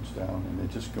buildings down and they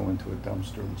just go into a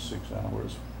dumpster in 6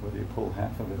 hours, whether you pull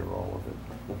half of it or all of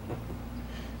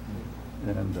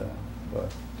it. And,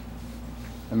 but,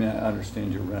 I mean, I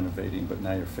understand you're renovating, but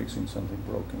now you're fixing something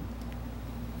broken,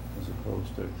 as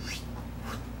opposed to.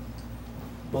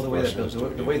 Well, the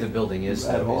way the building is,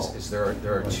 At though, all. is there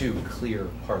are two clear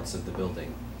parts of the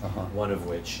building, one of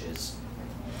which is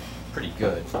pretty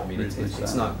good. I mean,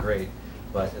 it's not great,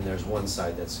 and there's one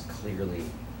side that's clearly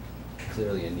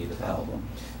in need of help.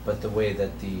 But the way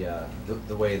that the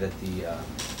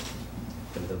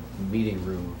meeting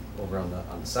room over on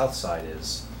the south side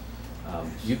is,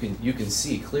 you can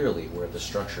see clearly where the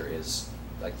structure is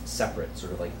like separate,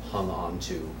 sort of like hung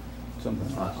onto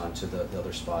the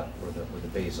other spot where the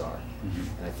bays are.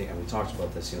 And I think, and we talked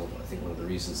about this, you know, I think one of the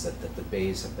reasons that the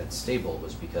bays have been stable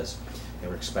was because they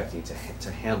were expecting to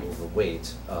handle the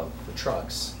weight of the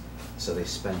trucks. So they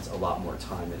spent a lot more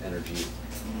time and energy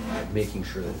making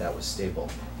sure that that was stable.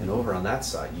 And over on that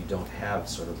side, you don't have any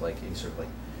sort of like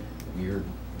weird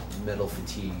metal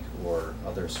fatigue or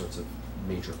other sorts of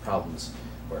major problems.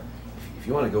 Where if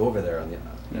you want to go over there on the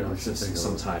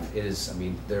sometime, it is. I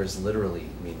mean, there's literally.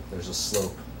 I mean, there's a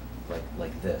slope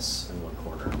like this in one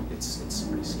corner. It's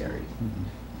pretty scary.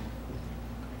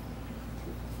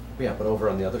 But yeah, but over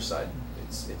on the other side,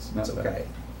 it's okay.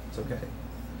 It's okay.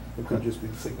 It could just be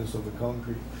the thickness of the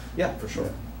concrete. Yeah, for sure.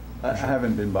 Yeah. I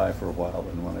haven't been by for a while,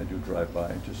 and when I do drive by,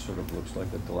 it just sort of looks like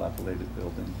a dilapidated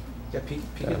building. Yeah, peek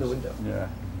in the window. Yeah.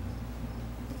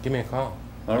 Give me a call.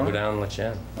 All I'll right. go down and let you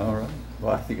in. All right.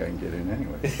 Well, I think I can get in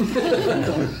anyway.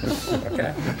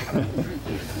 Okay.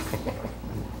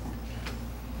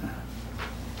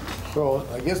 So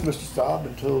I guess, Mr. Staub,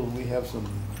 until we have some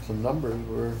numbers,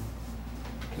 we're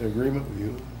in agreement with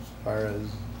you as far as if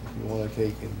you want to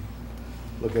take and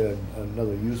look at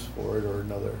another use for it or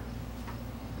another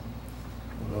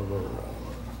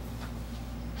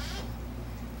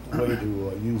way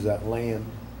to use that land.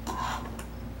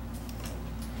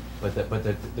 But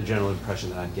the general impression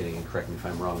that I'm getting, and correct me if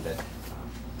I'm wrong, that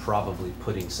probably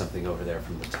putting something over there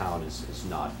from the town is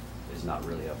not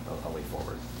really a way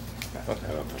forward. I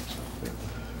don't think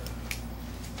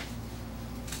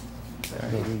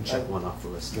so. Check one off the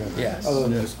list. Yes. Other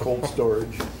than just cold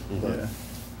storage. But Yeah.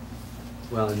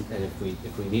 Well, and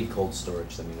if we need cold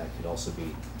storage, I mean, that could also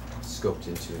be scoped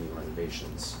into any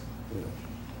renovations. yeah.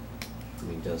 I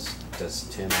mean, does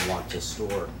Tim want to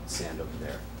store sand over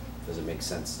there? Does it make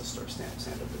sense to store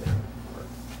sand over there? Or,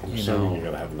 I'm You assuming know- you're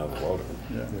gonna have another loader,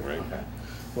 Yeah. right? okay.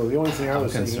 Well, the only thing I I'm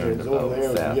was thinking concerned is over about there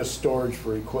would that. be just storage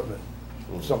for equipment,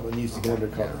 something that needs to go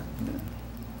undercover. Yeah.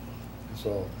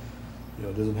 So, you know,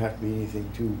 it doesn't have to be anything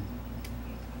too,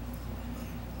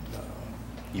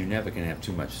 You never can have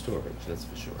too much storage, that's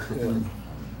for sure.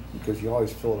 because you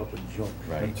always fill it up with junk.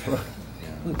 Right.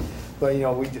 Yeah. But, you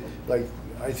know,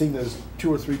 I think there's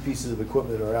 2 or 3 pieces of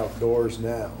equipment that are outdoors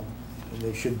now, and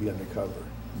they should be undercover.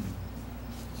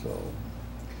 So,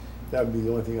 that would be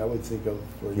the only thing I would think of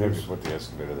for Maybe use. put the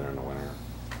excavator there in the winter.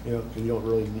 You know, 'cause you don't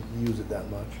really use it that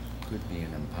much. Could be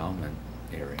an impoundment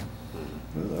area.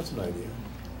 Well, that's an idea.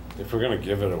 If we're gonna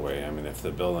give it away, I mean, if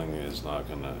the building is not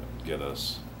gonna get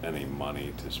us any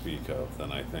money to speak of,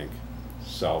 then I think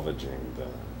salvaging the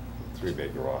 3-bay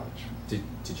garage. Did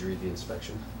you read the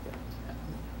inspection? Yeah.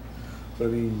 But I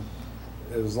mean,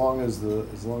 as long as the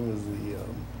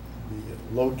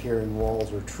load carrying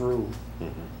walls are true,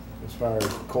 as far as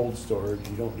cold storage,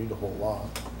 you don't need a whole lot.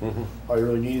 All you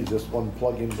really need is just one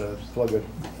plug a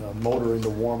motor in to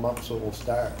warm up so it will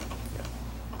start.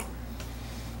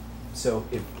 So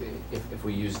if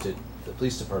we used it, the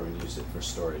police department used it for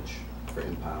storage, for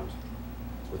impound,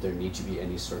 would there need to be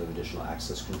any sort of additional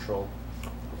access control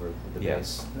over the base?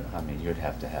 Yes, I mean, you'd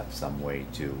have to have some way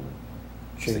to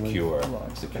Chain link.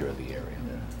 secure the area.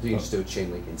 Do you just do a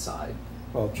chain link inside?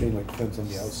 Well, chain link fence on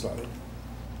the outside.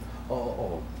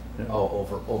 Yeah.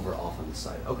 Over off on the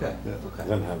side. Okay. Yeah. Okay.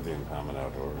 Then have the impoundment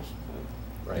outdoors.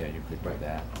 Right. Yeah, you could do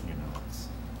that, you know, it's.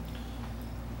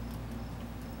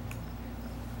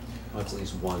 Well, it's at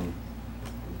least one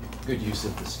good use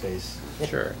of the space.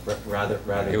 Sure. Rather.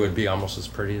 It would be almost as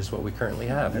pretty as what we currently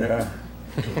have. Yeah.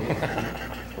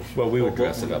 Well, we would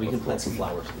dress it up. We can of plant course. some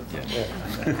flowers in the front.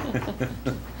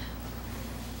 Yeah.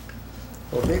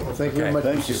 Okay, well, thank you very Okay. much.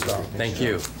 Thank you. Mr. Stahl. Thank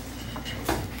you.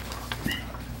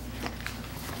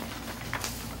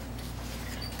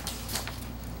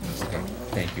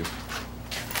 Thank you.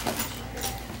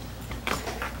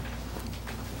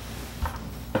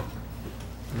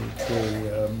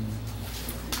 Okay,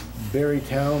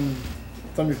 Berrytown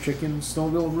Thunder Chicken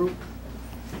Snowville route.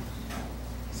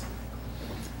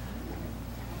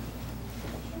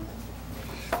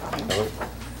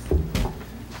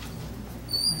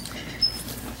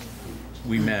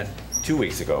 We met 2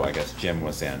 weeks ago, I guess Jim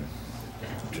was in,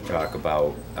 to talk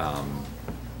about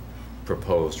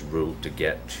proposed route to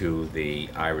get to the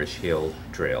Irish Hill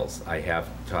trails. I have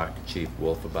talked to Chief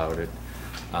Wolf about it.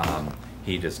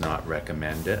 He does not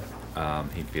recommend it.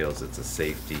 He feels it's a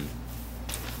safety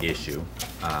issue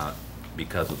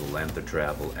because of the length of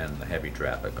travel and the heavy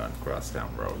traffic on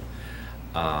Crosstown Road.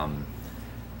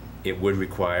 It would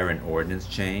require an ordinance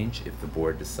change if the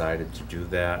board decided to do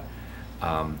that.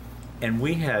 And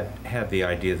we had the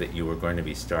idea that you were going to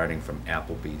be starting from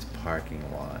Applebee's parking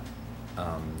lot.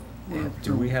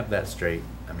 Do we have that straight?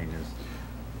 I mean,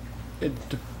 It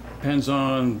depends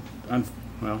on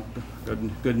well,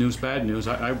 good news, bad news.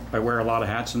 I wear a lot of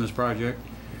hats in this project,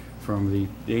 from the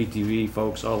ATV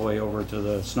folks all the way over to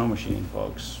the snow machine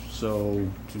folks. So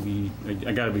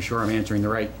I got to be sure I'm answering the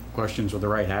right questions with the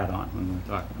right hat on when we're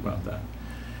talking about that.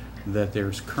 That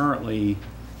there's currently,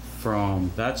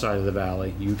 from that side of the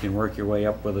valley, you can work your way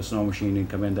up with a snow machine and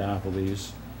come into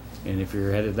Applebee's. And if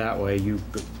you're headed that way, you,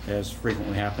 as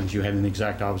frequently happens, you head in the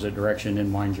exact opposite direction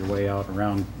and wind your way out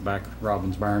around back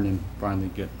Robin's Barn and finally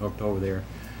get hooked over there.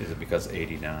 is it because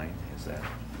 89? Is that?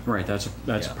 Right, that's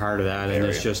Yeah. part of that, and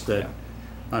it's Area, just that, yeah.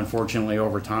 unfortunately,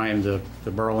 over time, the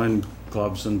Berlin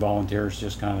clubs and volunteers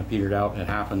just kind of petered out. It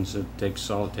happens.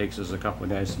 All it takes is a couple of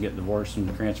guys to get divorced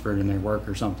and transferred in their work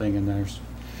or something, and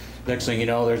next thing you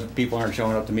know, there's people aren't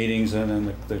showing up to meetings, and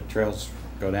then the trails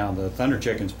go down. The Thunder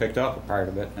Chickens picked up a part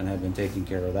of it and have been taking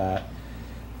care of that,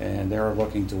 and they're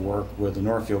looking to work with the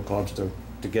Northfield clubs to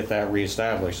get that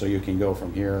reestablished, so you can go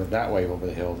from here that way over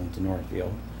the hill into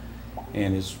Northfield.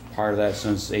 And as part of that,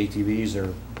 since ATVs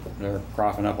they're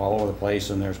cropping up all over the place,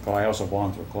 and I also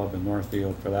belong to a club in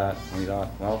Northfield for that. We thought,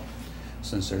 well,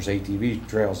 since there's ATV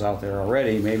trails out there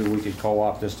already, maybe we could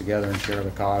co-op this together and share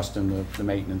the cost and the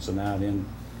maintenance and that,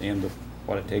 and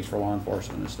what it takes for law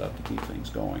enforcement and stuff to keep things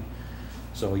going.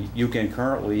 So you can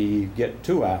currently get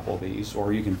to Applebee's,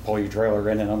 or you can pull your trailer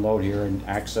in and unload here and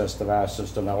access the VAST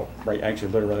system out,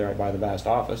 actually literally right by the VAST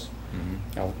office,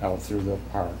 out through the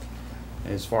park.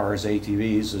 As far as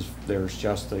ATVs, there's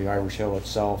just the Irish Hill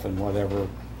itself and whatever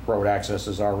road access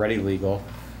is already legal.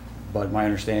 But my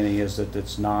understanding is that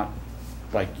it's not,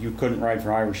 like, you couldn't ride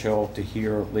from Irish Hill to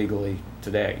here legally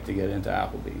today to get into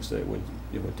Applebee's. It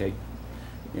would take,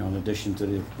 in addition to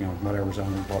the, whatever's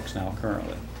on the books now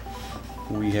currently.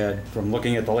 We had, from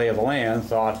looking at the lay of the land,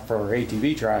 thought for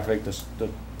ATV traffic, the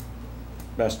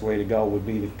best way to go would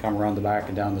be to come around the back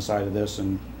and down the side of this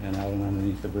and out and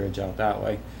underneath the bridge out that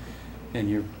way. And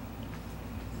your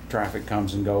traffic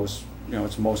comes and goes,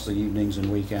 it's mostly evenings and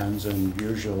weekends, and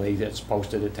usually it's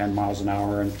posted at 10 miles an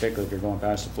hour, and particularly if you're going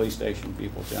past the police station,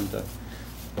 people tend to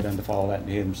follow that and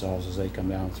behave themselves as they come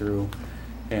down through.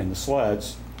 And the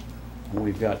sleds,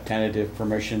 we've got tentative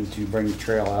permission to bring the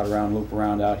trail out around, loop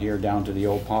around out here down to the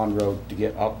old pond road to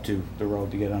get up to the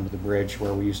road to get under the bridge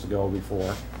where we used to go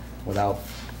before without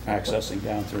accessing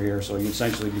down through here. So you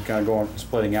essentially be kind of going,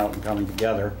 splitting out and coming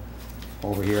together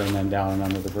over here and then down and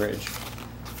under the bridge.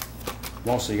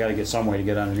 Mostly you got to get some way to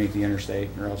get underneath the interstate,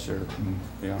 or else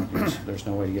there's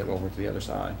no way to get over to the other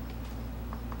side.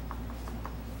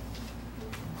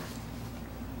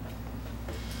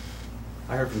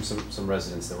 I heard from some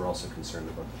residents that were also concerned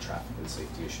about the traffic and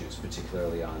safety issues,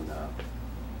 particularly on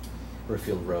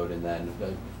Riverfield Road, and then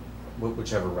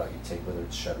whichever route you take, whether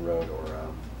it's Shed Road or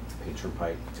Patron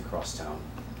Pike to Crosstown.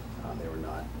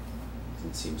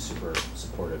 Didn't seem super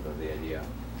supportive of the idea.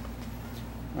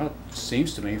 Well, it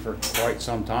seems to me for quite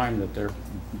some time that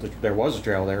there was a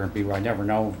trail there, and people I never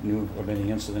knew of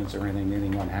any incidents or anything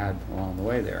anyone had along the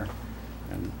way there.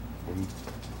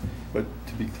 But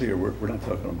to be clear, we're not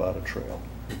talking about a trail.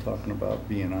 We're talking about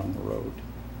being on the road.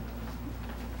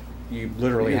 You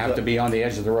literally have to be on the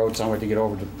edge of the road somewhere to get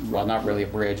over to, well, not really a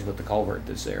bridge, but the culvert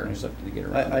that's there and stuff to get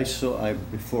around. I saw,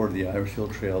 before the Irish Hill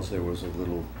Trails, there was a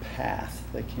little path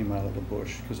that came out of the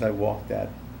bush, because I walked that.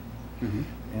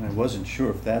 And I wasn't sure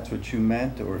if that's what you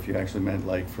meant, or if you actually meant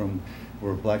like from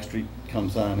where Black Street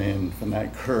comes on in, from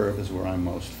that curve is where I'm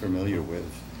most familiar with,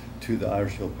 to the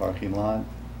Irish Hill parking lot.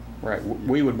 Right.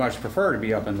 We would much prefer to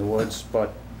be up in the woods,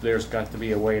 but there's got to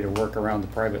be a way to work around the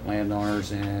private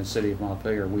landowners and city of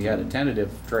Montpelier. We had a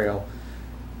tentative trail,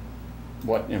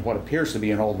 what appears to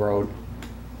be an old road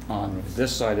on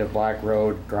this side of Black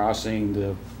Road, crossing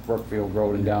the Brookfield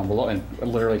Road and down below, and it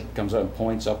literally comes up and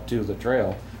points up to the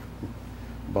trail.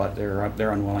 But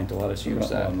they're unwilling to let us use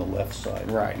that. On the left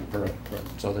side. Right,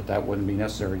 so that wouldn't be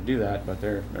necessary to do that, but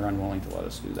they're unwilling to let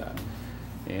us do that.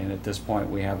 And at this point,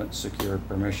 we haven't secured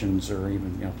permissions or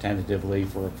even, you know, tentatively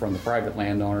from the private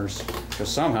landowners, because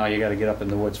somehow you gotta get up in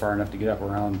the woods far enough to get up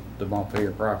around the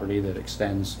Montpelier property that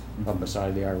extends up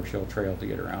beside the Irish Hill Trail to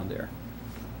get around there.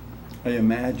 I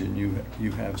imagine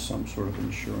you have some sort of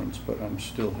insurance, but I'm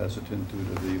still hesitant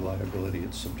due to the liability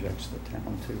it subjects the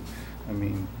town to. I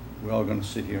mean, we're all gonna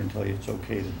sit here and tell you it's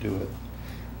okay to do it.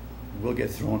 We'll get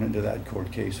thrown into that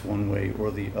court case one way or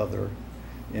the other.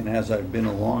 And as I've been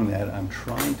along that, I'm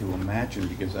trying to imagine,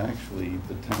 because actually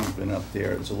the town's been up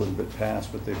there, it's a little bit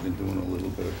past, but they've been doing a little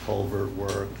bit of culvert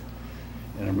work.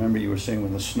 And I remember you were saying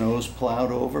when the snow's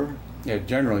plowed over? Yeah, it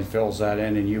generally fills that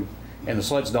in, and the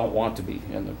sleds don't want to be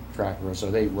in the track road, so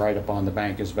they ride up on the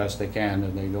bank as best they can,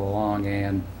 and they go along,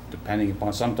 and depending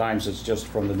upon, sometimes it's just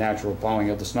from the natural plowing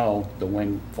of the snow, the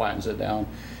wind flattens it down,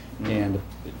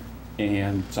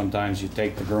 and sometimes you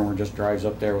take the groomer, just drives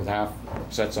up there with half,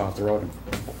 sets off the road and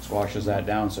squashes that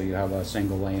down, so you have a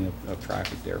single lane of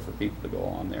traffic there for people to go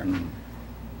on there.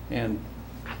 And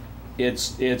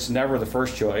it's never the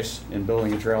first choice in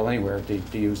building a trail anywhere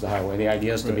to use the highway. The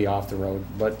idea is to be off the road,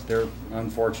 but there are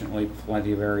unfortunately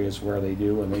plenty of areas where they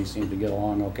do, and they seem to get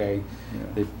along okay.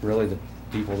 Really, the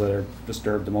people that are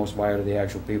disturbed the most by it are the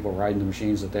actual people riding the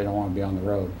machines that they don't want to be on the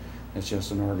road. It's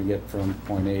just in order to get from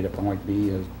point A to point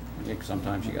B,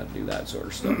 sometimes you got to do that sort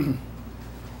of stuff.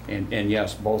 And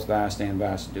yes, both Vast and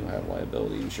Vast do have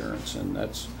liability insurance, and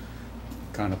that's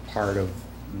kind of part of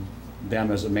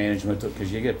them as a management,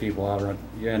 because you get people out,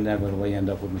 you inevitably end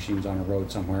up with machines on a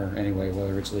road somewhere anyway,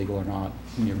 whether it's legal or not.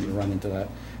 You run into that,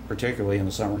 particularly in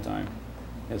the summertime.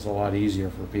 It's a lot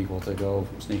easier for people to go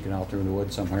sneaking out through the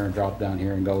woods somewhere and drop down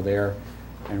here and go there.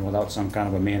 And without some kind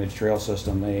of a managed trail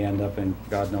system, they end up in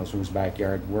God knows whose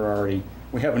backyard.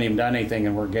 We haven't even done anything,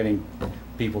 and we're getting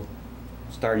people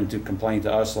starting to complain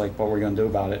to us like, what we're going to do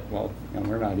about it. Well, you know,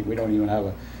 we don't even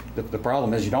have the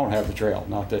problem is you don't have the trail,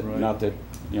 not that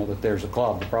you know that there's a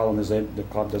club. The problem is that the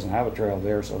club doesn't have a trail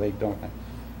there, so they don't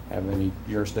have any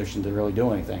jurisdiction to really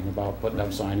do anything about putting up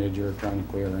signage or trying to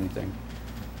clear anything.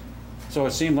 So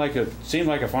it seemed like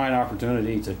a fine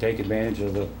opportunity to take advantage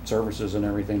of the services and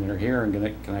everything that are here and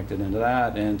get connected into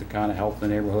that, and to kind of help the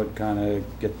neighborhood kind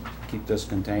of keep this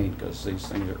contained, because these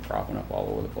things are cropping up all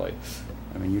over the place.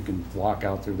 I mean, you can walk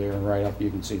out through there and right up, you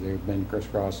can see they've been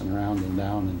crisscrossing around and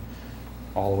down and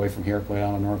all the way from here clear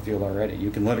down to Northfield already.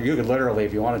 You could literally,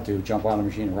 if you wanted to, jump on a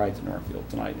machine and ride to Northfield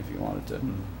tonight if you wanted to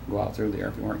go out through there,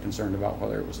 if you weren't concerned about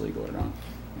whether it was legal or not.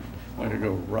 I could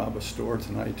go rob a store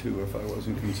tonight too if I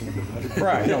wasn't concerned about it.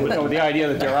 Right. No, the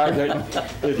idea that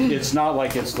it's not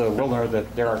like it's the wilderness,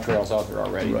 that there are trails out there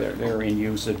already. Right. They're in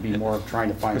use. It'd be more of trying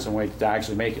to find some way to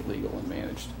actually make it legal and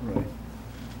managed. Right.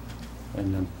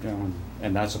 And then, you know,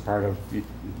 and that's a part of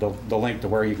the link to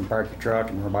where you can park your truck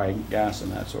and where buy gas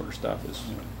and that sort of stuff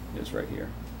is right here.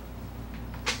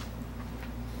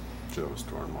 Joe's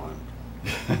storing mine.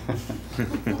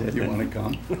 Dad, you want to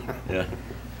come? Yeah.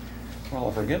 Well,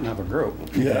 if we're getting up a group.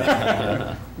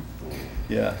 Yeah.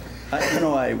 Yeah.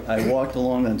 I walked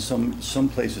along, and some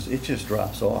places it just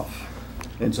drops off.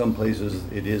 In some places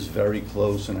it is very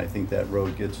close, and I think that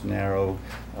road gets narrow.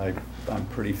 I'm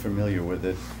pretty familiar with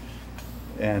it.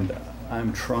 And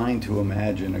I'm trying to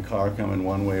imagine a car coming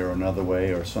one way or another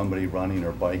way, or somebody running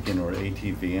or biking or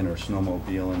ATVing or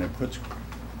snowmobiling, and it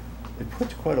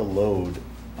puts quite a load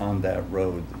on that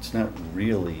road. It's not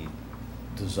really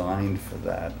designed for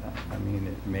that. I mean,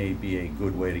 it may be a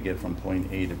good way to get from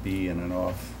point A to B in an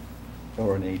off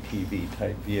or an ATV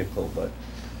type vehicle, but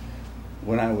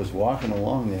when I was walking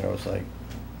along there, I was like,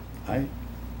 I'm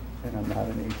not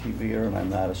an ATVer, and I'm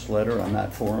not a sledder, I'm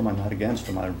not for him, I'm not against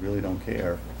him, I really don't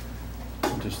care.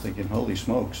 I'm just thinking, holy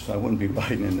smokes, I wouldn't be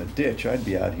riding in the ditch, I'd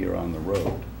be out here on the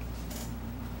road.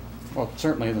 Well,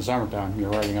 certainly in the summertime, you're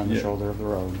riding on the shoulder of the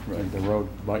road. Right. The road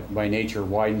by nature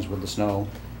widens with the snow,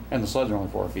 and the sleds are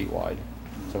only 4 feet wide.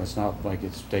 So it's not like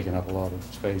it's taking up a lot of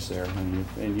space there.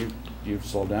 And you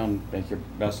slow down, make your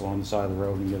best along the side of the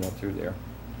road and get up through there.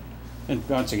 And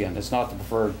once again, it's not the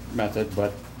preferred method,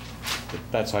 but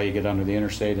that's how you get under the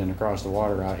interstate and across the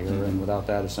water out here. Mm-hmm. And without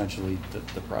that, essentially,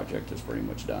 the project is pretty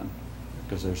much done.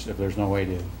 Because if there's no way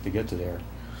to get to there.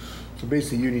 So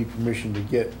basically, you need permission to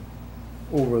get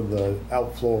over the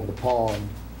outflow of the pond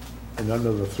and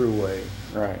under the thruway.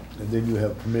 Right. And then you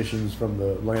have permissions from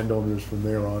the landowners from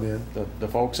there on in. The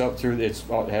folks up through,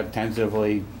 have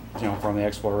tentatively, from the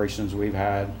explorations we've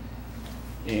had,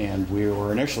 and we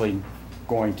were initially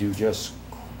going to just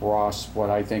cross what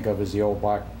I think of as the old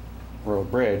Black Road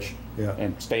Bridge, Yeah.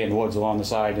 and stay in the woods along the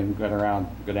side and go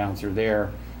down through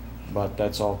there, but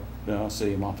that's all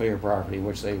City of Montpelier property,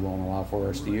 which they won't allow for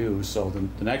us to use. So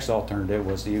the next alternative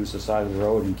was to use the side of the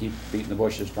road and keep beating the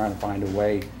bushes, trying to find a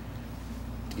way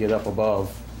to get up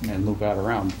above and loop out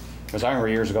around. Because I remember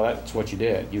years ago, that's what you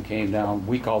did. You came down,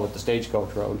 we called it the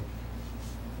Stagecoach Road.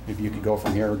 If you could go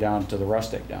from here down to the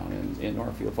Rustic down in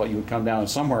Northfield, you would come down, and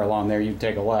somewhere along there, you'd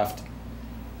take a left,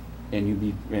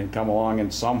 and come along,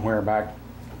 and somewhere back,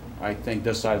 I think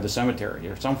this side of the cemetery,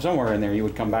 or somewhere in there, you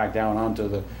would come back down onto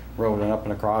the road and up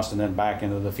and across, and then back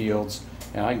into the fields.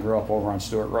 And I grew up over on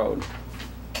Stewart Road,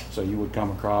 so you would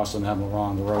come across and then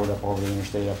along the road up over the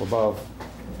interstate up above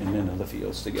and into the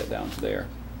fields to get down to there.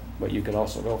 But you could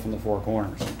also go from the Four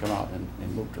Corners and come out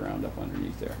and looped around up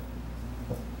underneath there.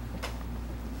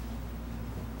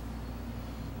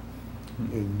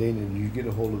 And Dana, did you get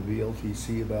a hold of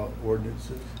VLTC about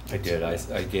ordinances? I did.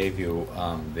 I gave you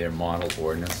their model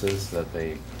ordinances that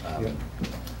they Yeah.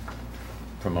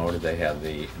 promoted. They have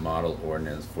the model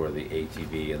ordinance for the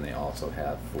ATV, and they also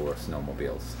have for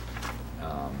snowmobiles.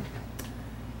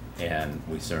 And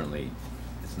we certainly,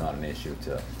 it's not an issue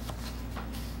to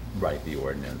write the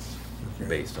ordinance Okay.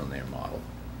 based on their model.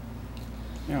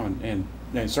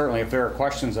 And certainly if there are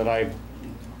questions that I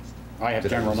have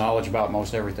general knowledge about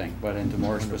most everything, but into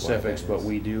more specifics, but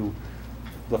we do,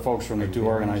 the folks from the two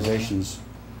organizations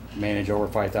manage over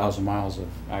 5,000 miles of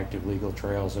active legal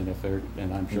trails, and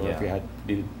I'm sure if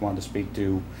you wanted to speak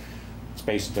to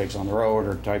space it takes on the road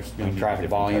or types, traffic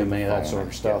volume, any of that sort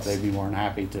of stuff, they'd be more than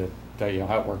happy to tell you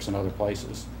how it works in other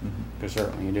places. Because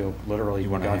certainly you do, literally,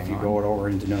 if you go over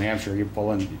into New Hampshire, you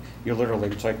pull in, you literally,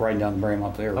 it's like riding down the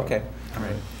Braemont there. Okay, all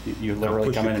right. You literally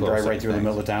push come you in and drive closer, right through the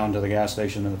middle of thanks. town to the gas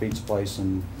station and the pizza place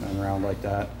and around like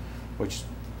that, which,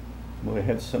 Well, they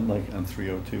had some like on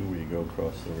 302 where you go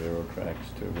across the railroad tracks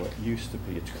to what used to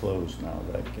be, it's closed now,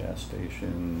 that gas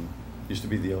station. Used to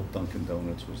be the old Dunkin'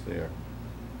 Donuts was there.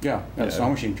 yeah, that Yeah. snow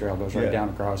machine trail goes right Yeah, down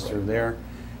across through right. there.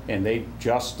 And they,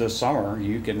 just this summer,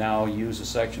 you can now use a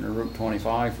section of Route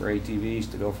 25 for ATVs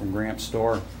to go from Grant's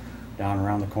Store down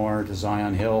around the corner to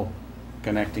Zion Hill,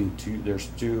 connecting to, there's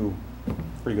two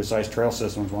pretty good sized trail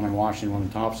systems, one in Washington, one in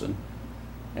Thompson.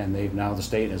 And the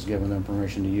state has given them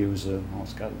permission to use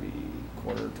it's gotta be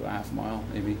quarter to a half mile,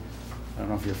 maybe. I don't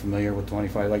know if you're familiar with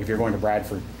 25, like if you're going to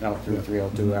Bradford out through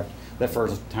 302, that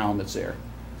first town that's there.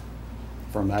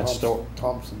 From that store.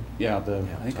 Thompson. Yeah, I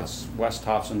think it's West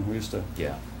Thompson. We used to,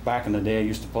 Yeah. back in the day, I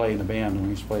used to play in the band, and we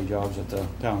used to play jobs at the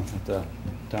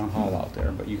town hall out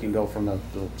there. But you can go from the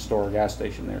store gas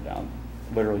station there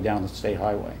literally down the state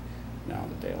highway, now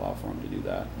that they allow for them to do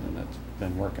that, and that's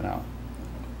been working out.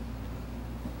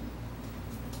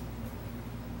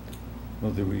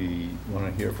 Well, do we want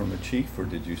to hear from the chief, or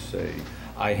did you say?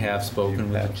 I have spoken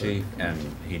with the have chief, and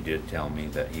he did tell me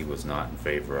that he was not in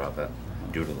favor of it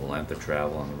due to the length of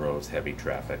travel on the roads, heavy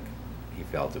traffic. He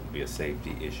felt it would be a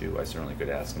safety issue. I certainly could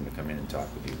ask him to come in and talk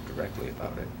with you directly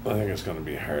about it. I think it's gonna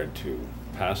be hard to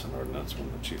pass an ordinance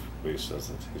when the chief of police says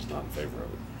that he's not in favor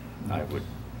of it. I would,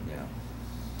 yeah.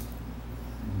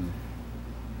 Mhm.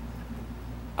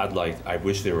 I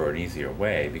wish there were an easier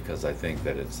way, because I think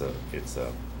that it's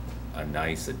a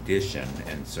nice addition,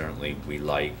 and certainly we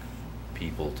like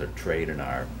people to trade in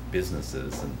our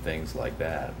businesses and things like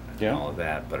that, and Yeah. all of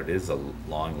that, but it is a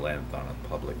long length on a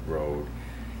public road,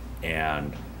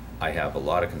 and I have a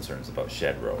lot of concerns about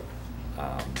Shed Road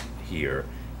here,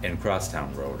 and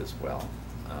Crosstown Road as well.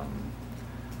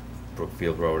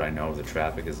 Brookfield Road, I know the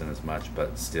traffic isn't as much,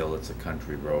 but still it's a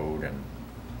country road, and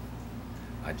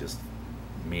I just,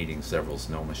 meeting several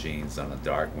snow machines on a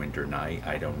dark winter night,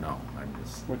 I don't know, I'm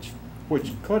just,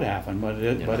 Which could happen, but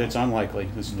it's unlikely.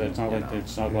 It's not like,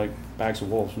 it's not like bags of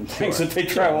wolves and things that they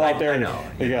travel out there I know.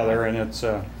 together, and it's,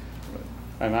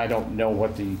 and I don't know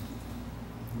what the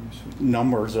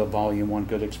numbers of volume one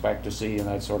could expect to see and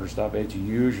that sort of stuff. It's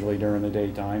usually during the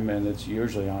daytime, and it's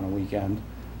usually on a weekend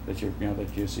that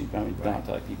you see. I mean, not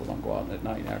like people don't go out at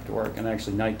night after work, and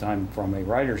actually nighttime from a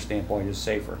rider's standpoint is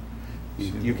safer.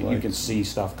 You can see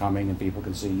stuff coming, and people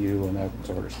can see you and that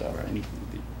sort of stuff, and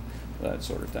that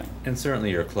sort of thing. and certainly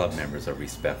your club members are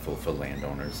respectful for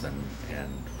landowners, and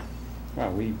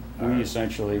Well, we Are,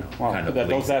 essentially, you know, kind of that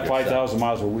police 5,000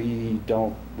 miles, we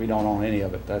don't own any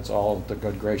of it. That's all the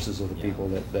good graces of the Yeah. people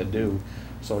that do.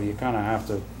 So you kind of have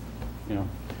to,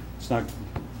 it's not,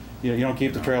 you don't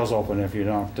keep the trails open if you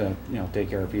don't, take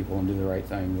care of people and do the right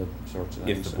thing with sorts of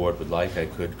things. If the board would like, I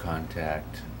could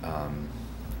contact,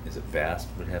 is it Vast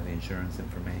would have the insurance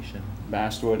information?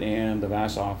 Basswood and the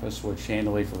Bass office, which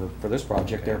handily for this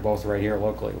project, they're both right here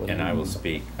locally. And I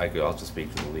could also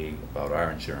speak to the league about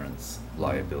our insurance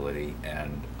liability,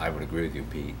 and I would agree with you,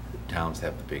 Pete, towns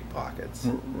have the big pockets.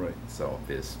 Right. So if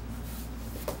there's,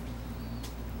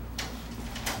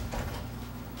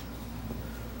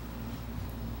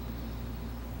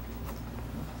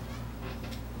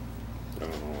 I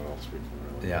don't know what else we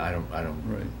can really. yeah, I don't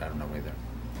Right. know either.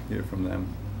 Hear from them.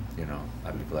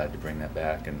 I'd be glad to bring that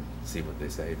back and see what they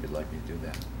say if you'd like me to do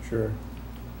that. Sure.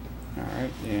 All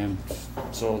right, and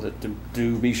so that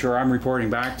to be sure I'm reporting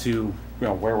back to,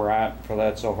 where we're at for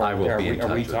that so far. I will be in touch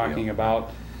Are we with you. talking about,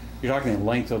 you're talking the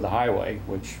length of the highway,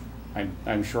 which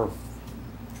I'm sure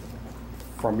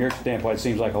from your standpoint, it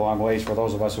seems like a long ways. For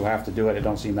those of us who have to do it, it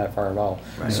don't seem that far at all.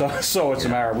 Right. So it's a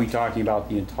Yeah. matter, are we talking about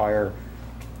the entire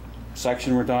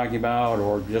section we're talking about,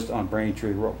 or just on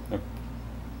Braintree Road? The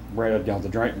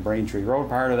Braintree Road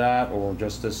part of that, or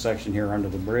just this section here under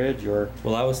the bridge, or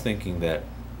Well, I was thinking that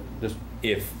just,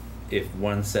 if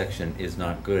one section is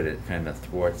not good, it kind of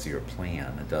thwarts your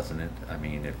plan, doesn't it? I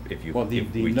mean, if Well, the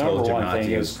we told number you one not to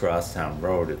thing use is- Crosstown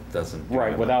Road, it doesn't. do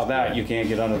right, much without that, good. you can't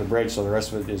get under the bridge, so the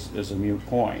rest of it is a moot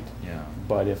point. Yeah.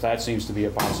 But if that seems to be a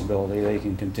possibility, they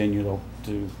can continue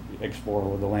to explore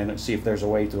with the land and see if there's a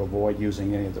way to avoid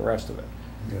using any of the rest of it.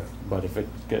 Yeah. But if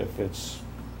it's,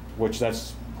 which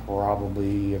that's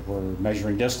probably, if we're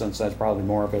measuring distance, that's probably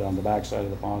more of it on the backside of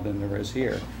the pond than there is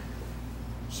here.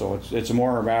 So it's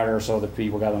more a matter so that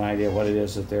people got an idea what it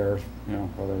is that they're,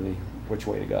 which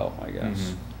way to go, I guess.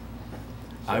 Mhm.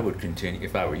 I would continue,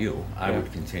 if I were you, I Yeah.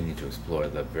 would continue to explore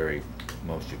the very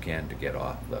most you can to get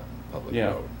off the public Yeah.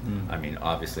 road. I mean,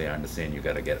 obviously, I understand you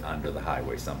gotta get under the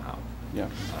highway somehow. Yeah,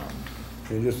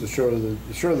 And just the shorter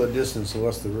the distance, the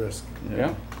less the risk.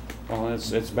 yeah. Well, it's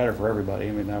better for everybody.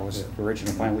 I mean, that was the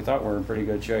original plan. We thought we were in pretty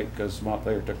good shape because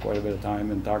Montpelier took quite a bit of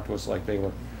time and talked to us like they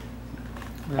were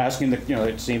asking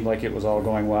it seemed like it was all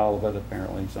going well, but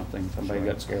apparently somebody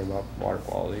got scared about water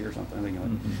quality or something.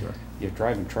 You're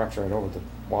driving trucks right over the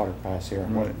water pass here.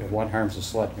 What harm's the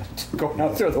sled going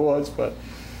out through the woods? But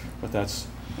that's,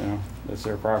 that's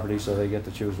their property, so they get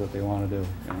to choose what they want to do.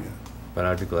 But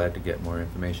I'd be glad to get more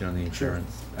information on the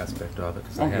insurance aspect of it,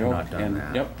 because I have Okay, not done and-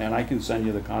 that. Yep, and I can send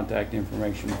you the contact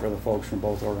information for the folks from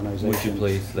both organizations. Would you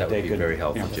please? That would They be could, very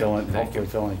helpful, Jim. fill in- Thank hopefully you.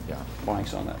 fill in Yeah.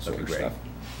 blanks on that sort That'd of be great.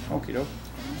 stuff. Okey-doke.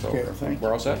 So, Okay, I think thank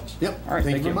we're all set? Yep. All right,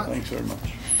 Thank thank you you. very much. Thanks very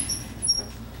much.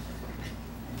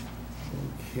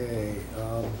 Okay,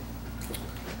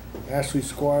 Ashley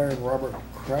Squire and Robert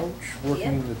Crouch,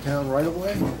 working the town right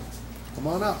away. Come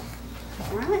on up.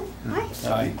 All right,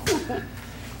 hi.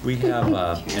 We have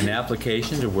an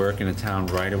application to work in a town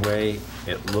right away.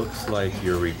 It looks like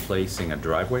you're replacing a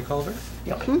driveway culvert.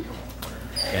 Yep.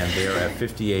 And they're at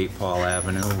 58 Paul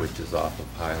Avenue, which is off of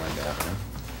Highland Avenue.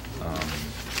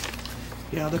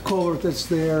 Yeah, the culvert that's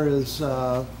there is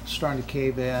starting to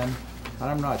cave in.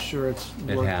 I'm not sure it's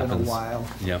It worked in a happens. while.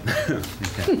 Yep. It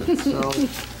happens. So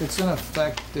it's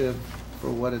ineffective for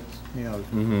what its,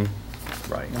 Mm-hmm.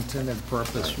 Right. intended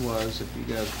purpose was, if you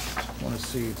guys want to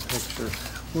see the picture.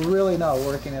 We're really not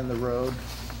working in the road.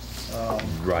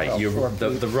 Right, about 4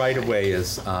 feet. the right-of-way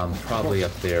is probably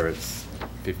up there, it's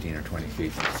 15 or 20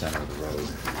 feet from the center of the road,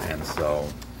 and so,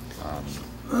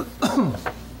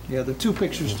 Yeah, the two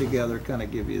pictures together kind of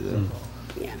give you the,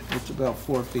 Yeah. it's about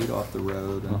 4 feet off the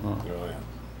road. And Oh,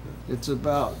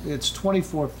 yeah. it's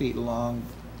 24 feet long,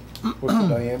 What's the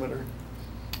diameter?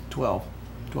 12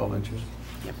 inches.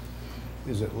 Yep.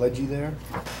 Is it ledgy there?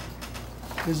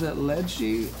 Is it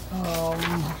ledgy?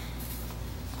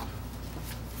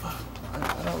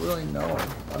 I don't really know.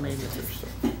 I mean,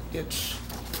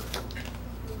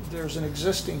 there's an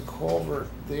existing culvert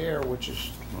there, which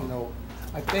is,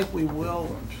 I think we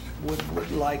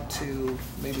would like to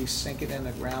maybe sink it in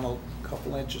the ground a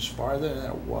couple inches farther than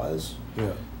it was.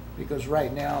 Yeah. Because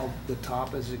right now, the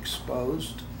top is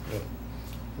exposed,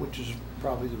 which is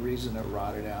probably the reason it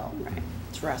rotted out. Right,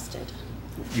 it's rusted.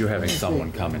 you're having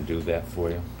someone come and do that for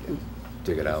you?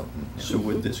 Dig it out? and- So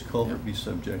would this culvert be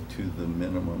subject to the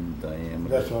minimum diameter?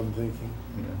 That's what I'm thinking.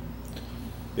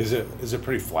 Yeah. Is it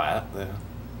pretty flat there?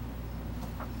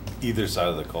 Either side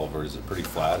of the culvert, is it pretty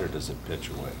flat or does it pitch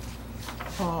away?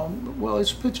 Well,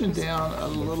 it's pitching down a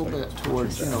little bit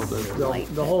towards,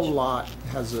 the whole lot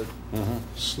has a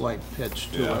slight pitch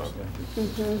to Yeah.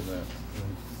 it.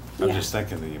 I'm Yeah. just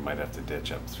thinking that you might have to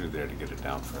ditch up through there to get it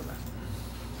down further.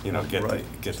 Get Right.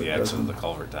 the So it exit of the doesn't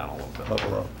culvert down a little bit.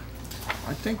 Bubble up.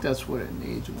 I think that's what it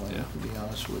needs, Wayne, Yeah. to be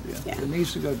honest with you. Yeah. It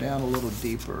needs to go down a little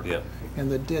deeper. Yep.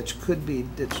 And the ditch could be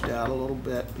ditched out a little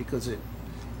bit because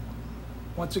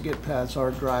once it gets past our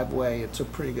driveway, it's a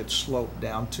pretty good slope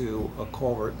down to a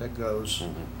culvert that goes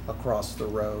across the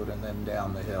road and then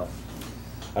down the hill.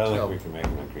 I don't So- think we can make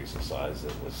an increase in size.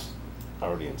 It was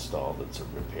already installed. It's a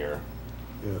repair.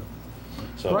 Yeah.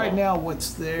 So Right now,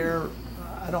 what's there,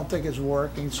 I don't think is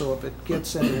working, so if it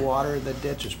gets any water, the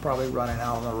ditch is probably running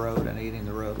out on the road and eating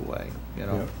the road away, you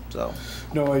know, Yeah. so.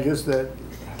 No, I just that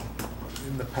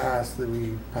in the past that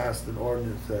we passed an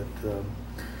ordinance that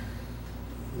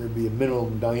there'd be a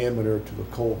minimum diameter to the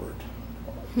culvert,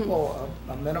 Oh,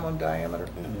 a minimum diameter,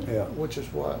 yeah, which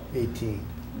is what, 18.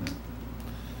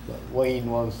 But Wayne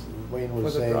was for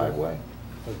the saying. driveway?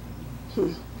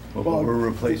 Well, but we're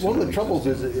replacing. One of the an troubles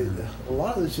is, existing- a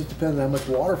lot of this just depends on how much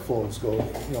water flows go,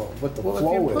 you know, what the Well, if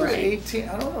flow you put is. 18,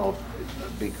 I don't know,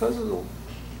 because of the,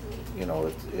 you know,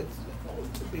 it's,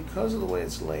 because of the way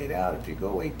it's laid out, if you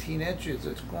go 18 inches,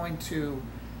 it's going to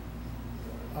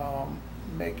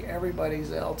make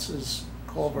everybody's else's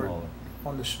culvert Smaller.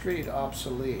 on the street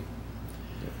obsolete.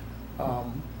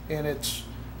 And it's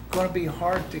gonna be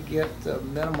hard to get the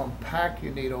minimum pack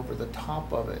you need over the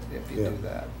top of it if you Yeah. do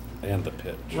that. and the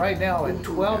pitch. Right now, at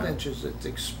 12 Yeah. inches, it's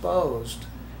exposed,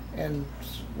 and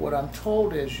what I'm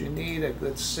told is you need a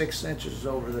good 6 inches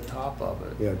over the top of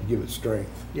it. Yeah, to give it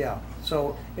strength. Yeah,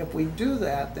 so if we do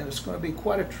that, then it's gonna be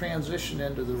quite a transition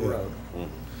into the Yeah. road.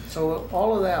 So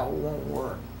all of that won't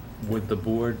work. Would the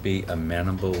board be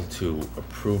amenable to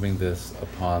approving this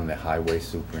upon the highway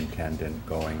superintendent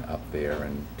going up there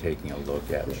and taking a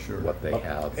look at Sure. what they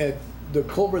have? And the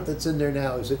culvert that's in there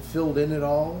now, is it filled in at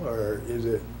all, or is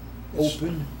it It's-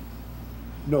 open?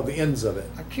 No, the ends of it.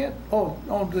 I can't, oh,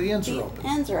 the ends are The open.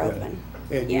 ends are Yeah. open.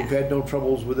 And Yeah. you've had no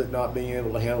troubles with it not being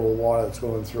able to handle the water that's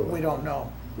going through it? We don't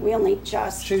know. We only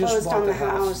just She just closed bought on the the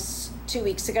house. house 2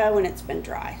 weeks ago and it's been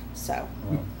dry, so.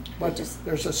 But just-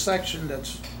 there's a section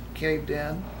that's caved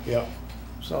in, Yeah,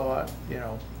 so, you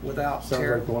know, without sounds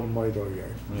tear. like the one in my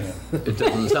dooryard. Yeah. It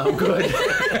doesn't sound good.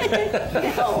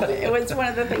 No, it was one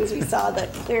of the things we saw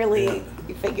that clearly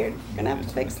we figured we're gonna have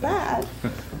to fix that.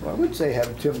 Well, I would say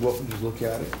have Tim go up and just look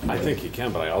at it. I think you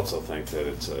can, but I also think that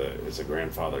it's a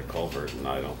grandfathered culvert, and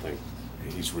I don't think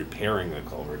he's repairing the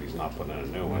culvert. He's not putting in a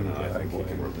new one, and I think he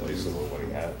can replace it with what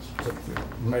he has.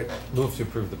 Right. Move to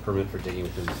approve the permit for digging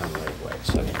within the town right of way.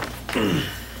 Second.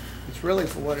 It's really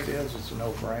for what it is, it's a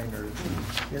no-brainer.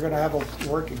 You're gonna have a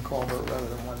working culvert rather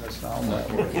than one that's not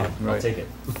working. I'll take it.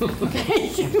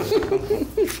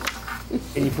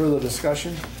 Any further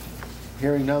discussion?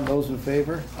 Hearing none, those in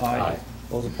favor? Aye.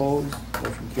 Those opposed?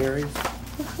 Motion carries.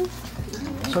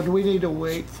 So do we need to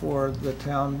wait for the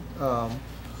town,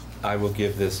 I will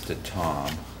give this to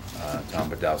Tom, Tom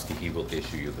Badowski. He will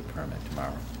issue you the permit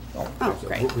tomorrow. Oh,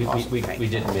 great. We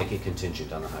didn't make it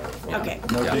contingent on a higher. Okay.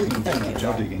 No Yeah. digging Thank tonight, you.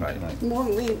 no digging Right.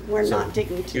 tonight. We're So not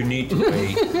digging too You need to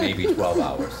wait maybe 12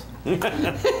 hours.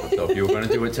 So if you were going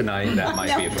to do it tonight, that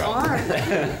might be a problem.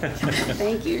 darn.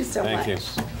 Thank you so much. Thank you.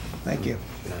 thank you.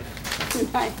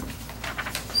 Good night.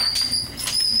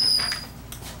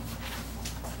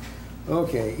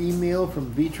 Okay, email from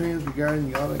V-Trans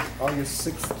regarding the August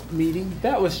 6th meeting.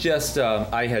 That was just,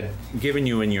 I had given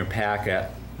you in your packet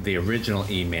the original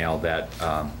email that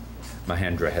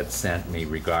Mahendra had sent me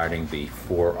regarding the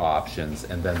 4 options,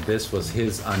 and then this was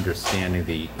his understanding.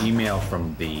 The email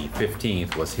from the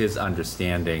 15th was his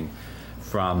understanding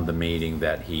from the meeting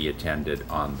that he attended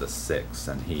on the 6th,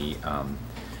 and he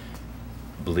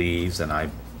believes, and I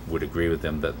would agree with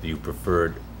him, that you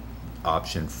preferred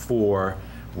option 4,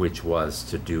 which was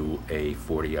to do a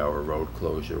 40-hour road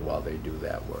closure while they do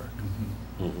that work.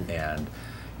 And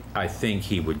I think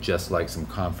he would just like some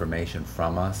confirmation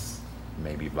from us,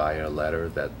 maybe via letter,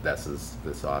 that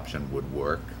this option would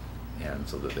work, and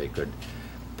so that they could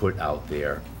put out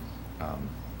their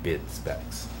bid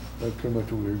specs. That's pretty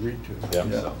much what we agreed to.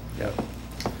 Yep. So, yeah.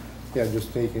 Yeah,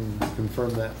 just take and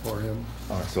confirm that for him.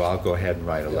 So I'll go ahead and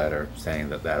write a letter saying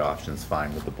that that option's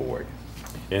fine with the board.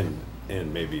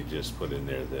 And maybe just put in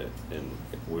there that,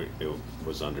 it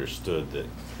was understood that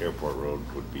Airport Road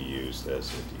would be used as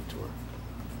a detour.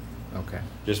 Okay.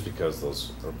 Just because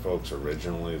those are folks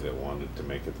originally that wanted to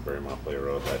make it the Vermont Play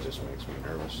Road, that just makes me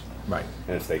nervous. Right.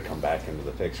 And if they come back into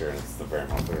the picture and it's the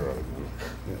Vermont Play Road,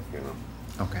 then, you know.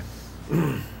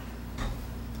 Okay.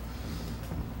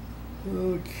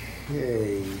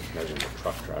 Okay. Imagine the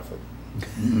truck traffic.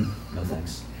 No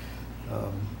thanks.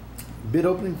 Bid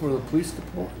opening for the police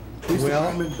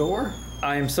department door?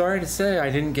 I am sorry to say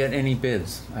I didn't get any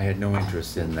bids. I had no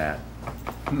interest in that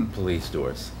police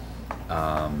doors.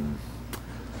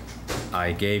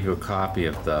 I gave you a copy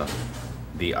of the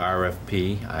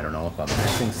RFP. I don't know if I'm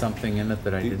missing something in it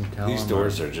that I didn't tell These them,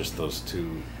 doors or- are just those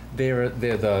two. They're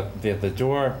the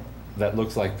door that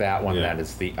looks like that one. Yeah. That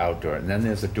is the outdoor, and then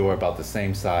there's a door about the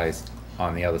same size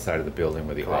on the other side of the building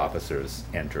where the Correct. officers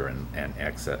enter and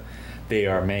exit. They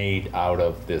are made out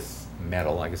of this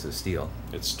metal, I guess it's steel,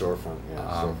 It's storefront,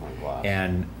 storefront glass.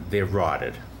 and they're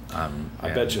rotted. I and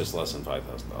bet you it's less than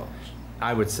 $5,000.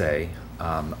 I would say,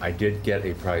 I did get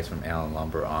a price from Allen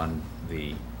Lumber on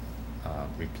the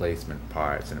replacement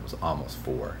parts, and it was almost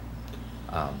 $4.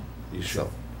 You should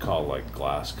call like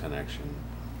Glass Connection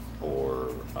or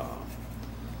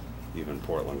even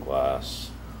Portland Glass.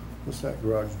 What's that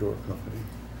garage door company?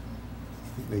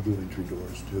 I think they do entry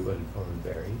doors too.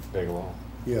 Barry. Bigelow.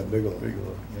 Yeah, Bigelow.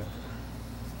 Bigelow, yeah.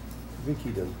 I think he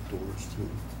does doors too.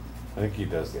 I think he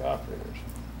does the operators.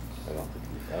 I don't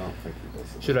think he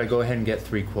does. Should I go ahead and get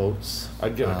 3 quotes?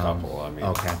 I'd get a couple. I mean,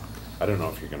 Okay. I don't know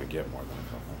if you're going to get more than a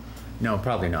couple. No,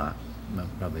 probably not. No,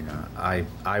 probably not.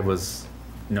 I was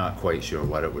not quite sure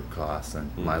what it would cost, and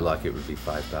my luck, it would be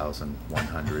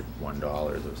 $5,101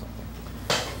 or something.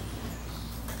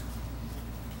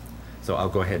 So I'll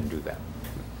go ahead and do that.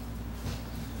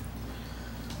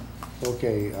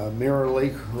 Okay, Mirror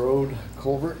Lake Road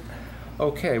culvert.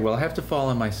 Okay, well, I have to fall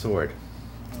on my sword.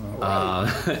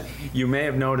 You may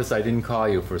have noticed I didn't call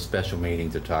you for a special meeting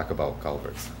to talk about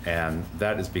culverts, and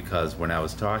that is because when I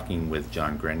was talking with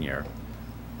John Grenier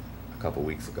a couple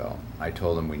weeks ago, I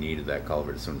told him we needed that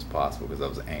culvert as soon as possible because I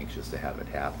was anxious to have it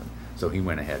happen. So he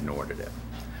went ahead and ordered it.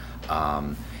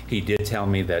 He did tell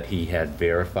me that he had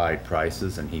verified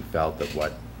prices, and he felt that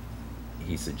what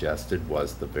he suggested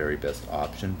was the very best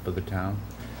option for the town.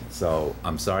 So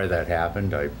I'm sorry that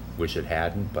happened. I wish it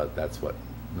hadn't, but that's what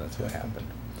happened.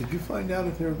 Did you find out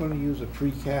if they were going to use a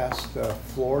precast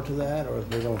floor to that, or if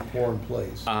they're going to pour in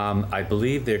place? I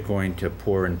believe they're going to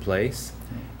pour in place,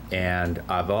 and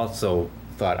I've also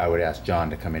thought I would ask John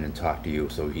to come in and talk to you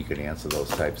so he could answer those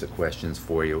types of questions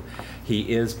for you.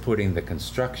 He is putting the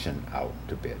construction out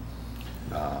to bid.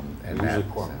 And They usually that-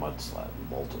 pour a mud slab and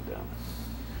bolt it down.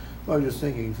 I was just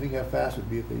thinking, think how fast it'd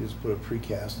be if they just put a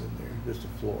precast in there, just a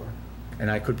floor. And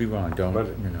I could be wrong, don't, But,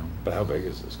 you know. but how big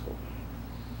is this culvert?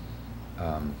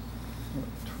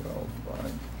 12 by.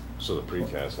 So the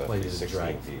precast has to Well, be you 16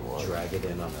 drag, feet wide. drag it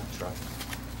in on a truck.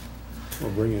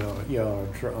 We'll bring it on, on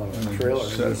a then trailer,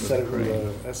 just and set it set it with a with crane.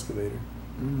 an excavator.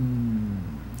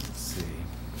 Let's see.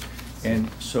 And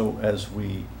so as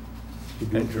we You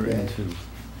do it enter today. into,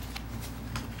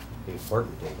 Be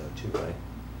important day though too, right?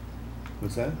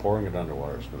 What's that? Pouring it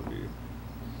underwater is going to be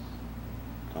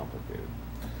complicated.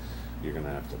 You're going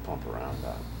to have to pump around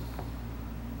that.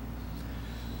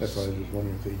 That's why I was just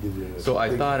wondering if they did it. So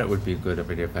I thought it would be good if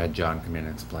I had John come in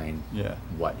and explain yeah,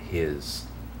 what his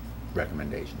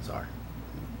recommendations are,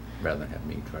 rather than have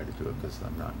me try to do it, because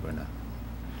I'm not going to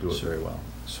do it So- very well.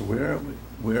 so where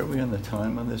are we on the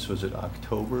time on this? Was it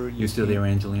October? You still there,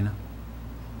 Angelina?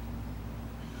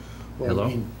 Well, I Hello?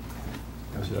 mean,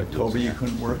 Was it October you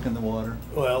couldn't work in the water?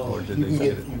 Well, Or you did can they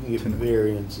get, set you it can get to-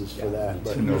 variances for that,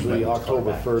 but to usually November.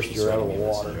 October 1st, you're out of the She's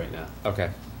water. right now. Okay.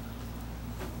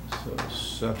 So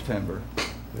September,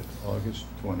 August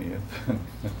 20th.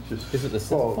 Just- Is it the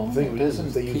cell Well, phone? the thing is,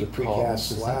 if they use a Keep calling precast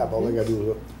us, is slab, that all they it? gotta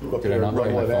do is go up Did I there, not write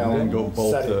roll my it phone down, Then go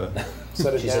bolt set it the, She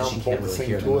said down, she bolt can't the really thing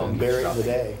hear to the it, phone. and bury it in the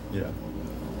day. yeah.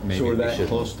 Maybe So we're we that should.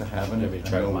 close to having Have you it?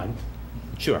 tried I know- mine?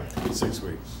 Sure. 6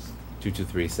 weeks.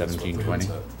 223 That's what the 1720.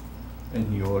 hint said.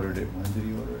 And he ordered it, when did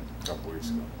he order it? A couple weeks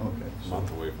ago. Okay. A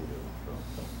month away from getting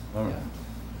it. All right.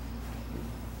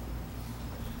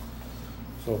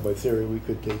 So by theory, we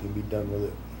could take and be done with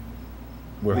it.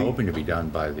 We're We- hoping to be done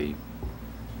by the,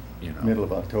 Middle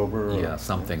of October? or- yeah,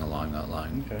 something along that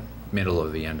line. Okay. Middle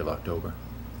of the end of October.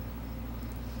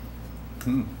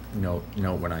 Hmm. Note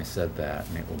when I said that,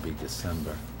 and it will be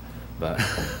December, but.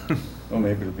 Oh,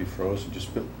 maybe it'll be frozen. Just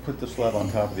put the slab on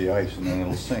top of the ice and then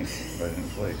it'll sink right in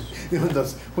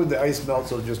place. When the ice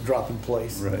melts, it'll just drop in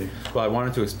place. Right. Well, I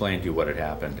wanted to explain to you what had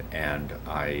happened, and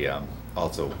I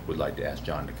also would like to ask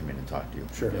John to come in and talk to you.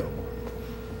 Sure. Yeah.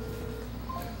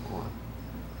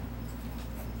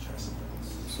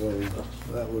 So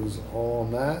that was all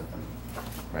on that.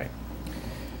 Right.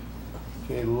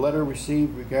 Okay, letter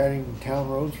received regarding town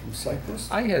roads from cyclists.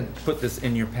 I had put this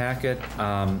in your packet.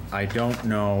 I don't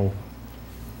know,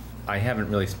 I haven't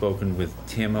really spoken with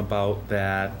Tim about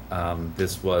that.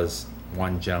 This was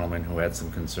one gentleman who had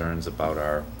some concerns about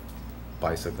our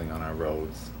bicycling on our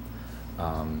roads.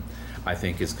 I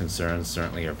think his concerns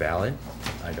certainly are valid.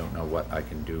 I don't know what I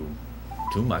can do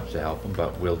too much to help him,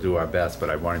 but we'll do our best. But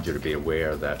I wanted you to be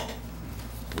aware that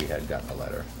we had gotten a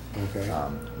letter Okay.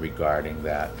 regarding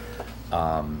that.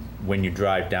 When you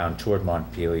drive down toward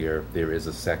Montpelier, there is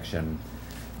a section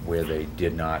where they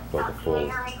did not go the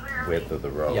full width of the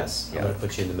road. Yes, I'm gonna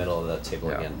put you in the middle of the table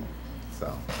Yeah. again.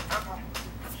 So,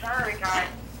 Sorry, guys.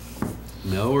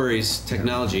 No worries,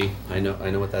 technology, I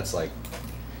know what that's like.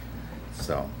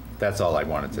 so that's all I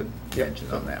wanted to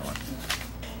mention on that one.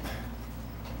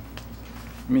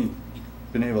 I mean,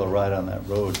 been able to ride on that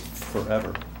road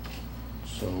forever.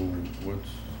 So what's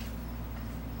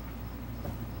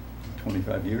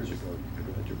 25 years ago, you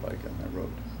could ride your bike on that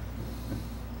road.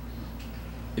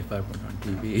 If I went on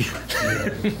TV. Yeah,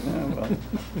 well,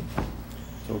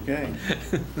 it's okay.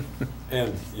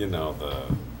 And, you know,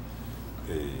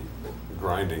 the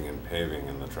grinding and paving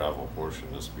in the travel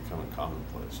portion is becoming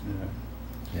commonplace. Yeah.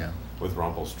 Yeah. With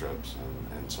rumble strips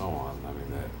and so on. I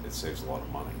mean, it saves a lot of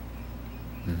money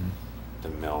to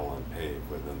mill and pave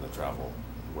within the travel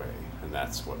way. And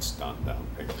that's what's done down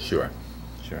Pickett. Sure,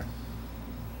 sure.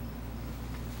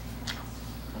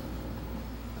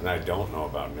 And I don't know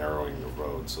about narrowing the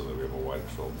road so that we have a wider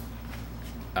shoulder.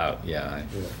 Oh, yeah, I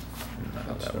don't know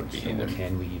how that would be either.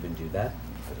 Can we even do that?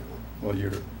 I don't know. Well,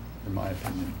 you're, in my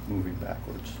opinion, moving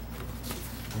backwards.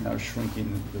 You're now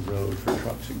shrinking the road for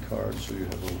trucks and cars, so you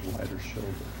have a wider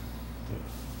shoulder.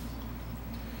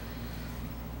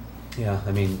 Yeah,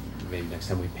 I mean, maybe next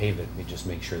time we pave it, we just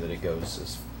make sure that it goes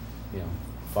as,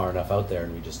 far enough out there,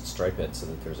 and we just stripe it so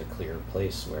that there's a clear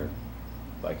place where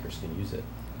bikers can use it.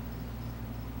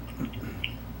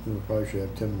 We probably should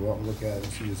have Tim go out and look at it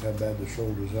and see just how bad the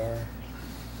shoulders are.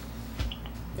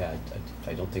 Yeah,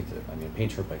 I don't think that, I mean,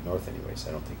 Paint Turnpike North anyway, so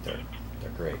I don't think they're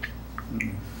great.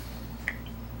 Mm.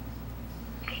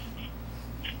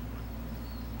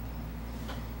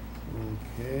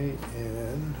 Okay,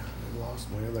 and I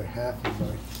lost my other half of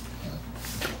my.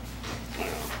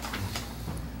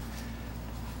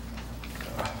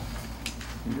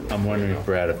 I'm wondering,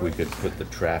 Brad, if we could put the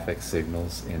traffic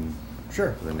signals in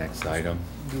Sure. for the next item.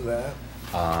 Do that.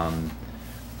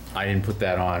 I didn't put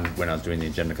that on when I was doing the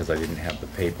agenda because I didn't have the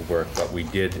paperwork, but we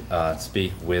did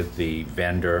speak with the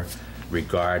vendor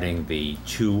regarding the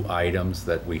 2 items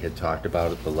that we had talked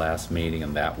about at the last meeting,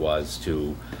 and that was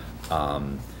to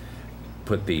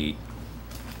put the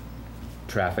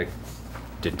traffic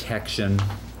detection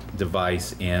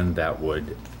device in that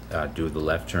would do the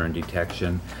left turn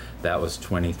detection. That was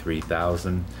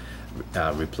 $23,000.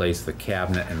 Replace the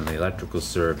cabinet and the electrical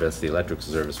service. The electrical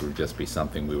service would just be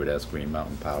something we would ask Green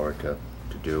Mountain Power to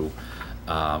do,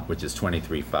 which is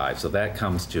 $23,500. So that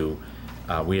comes to,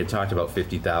 we had talked about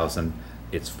 $50,000.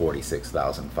 It's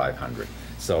 $46,500.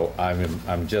 So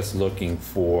I'm just looking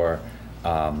for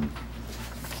the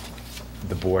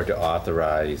board to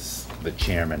authorize the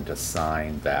chairman to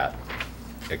sign that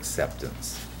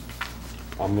acceptance.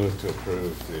 I'll move to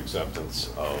approve the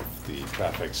acceptance of the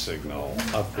traffic signal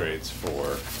upgrades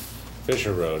for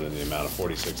Fisher Road in the amount of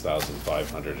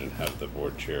 $46,500 and have the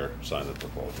board chair sign the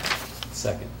proposal.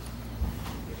 Second.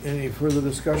 Any further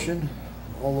discussion?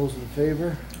 All those in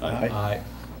favor? Aye.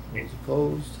 Those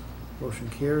opposed? Motion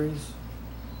carries.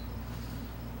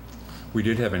 We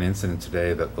did have an incident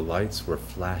today that the lights were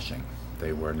flashing.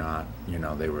 They were not,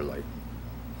 they were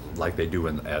like they do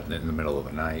in the middle of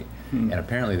the night. And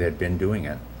apparently they'd been doing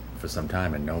it for some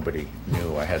time and nobody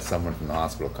knew. I had someone from the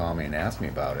hospital call me and ask me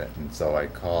about it. And so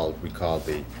we called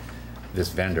this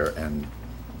vendor, and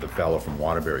the fellow from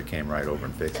Waterbury came right over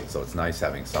and fixed it. So it's nice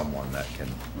having someone that can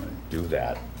do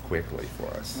that quickly for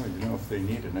us. Well, if they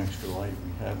need an extra light,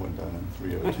 we had one down in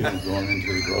 302 going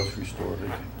into the grocery store. They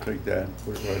can take that and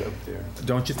put it right up there.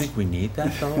 Don't you think we need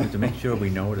that though, to make sure we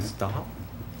know where to stop?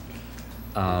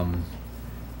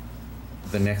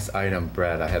 The next item,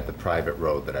 Brad, I had the private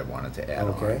road that I wanted to add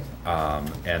Okay.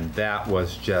 on. And that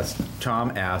was just,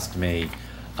 Tom asked me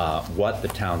what the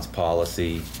town's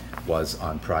policy was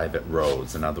on private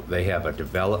roads. They have a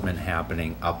development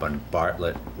happening up on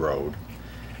Bartlett Road,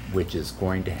 which is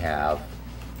going to have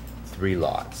 3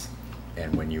 lots.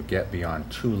 And when you get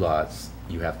beyond 2 lots,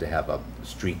 you have to have a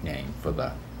street name for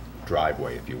the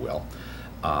driveway, if you will,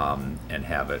 and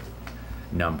have it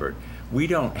numbered. We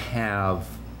don't have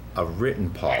a written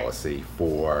policy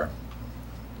for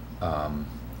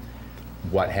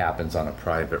what happens on a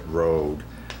private road,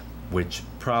 which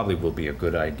probably will be a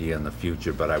good idea in the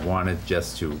future, but I wanted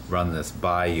just to run this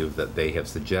by you that they have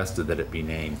suggested that it be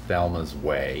named Thelma's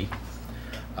Way.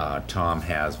 Tom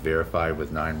has verified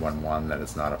with 911 that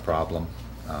it's not a problem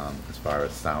as far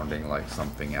as sounding like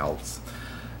something else.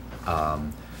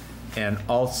 And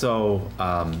also,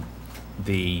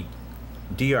 the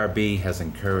DRB has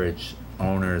encouraged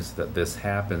owners that this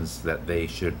happens, that they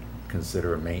should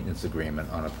consider a maintenance agreement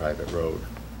on a private road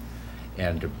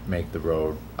and to make the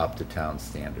road up to town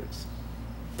standards.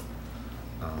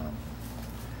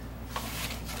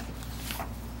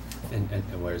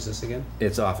 And where is this again?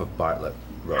 It's off of Bartlett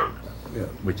Road, Yeah.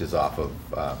 which is off of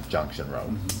Junction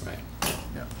Road. Right.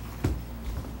 Yeah.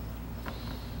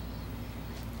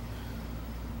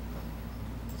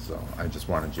 So I just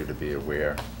wanted you to be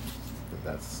aware that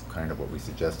that's kind of what we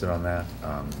suggested on that.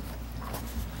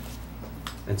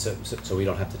 And so we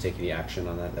don't have to take any action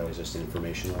on that? That was just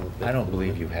information on it? I don't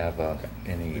believe you have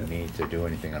any need to do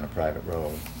anything on a private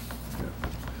road.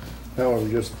 However,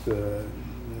 just, if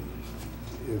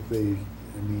they,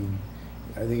 I mean,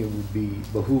 I think it would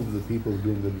behoove the people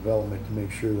doing the development to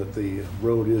make sure that the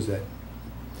road is at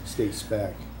state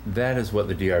spec. That is what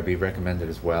the DRB recommended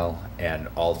as well, and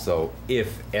also,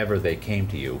 if ever they came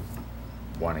to you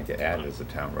wanting to add it as a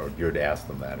town road, you'd ask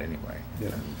them that anyway.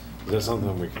 Yeah. Is that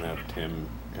something we can have Tim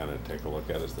kind of take a look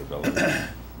at as the developer?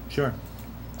 Sure.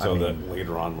 So I that mean,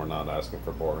 later on, we're not asking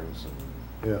for borings and.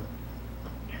 Yeah.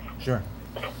 Sure.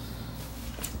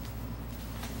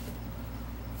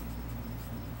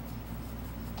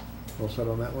 All set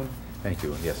on that one? Thank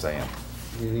you. Yes, I am.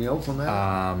 Anything else on that?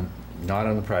 Not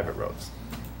on the private roads.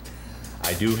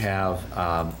 I do have,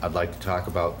 I'd like to talk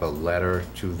about the letter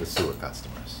to the sewer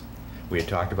customers. We had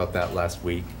talked about that last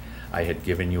week. I had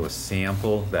given you a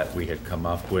sample that we had come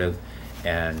up with,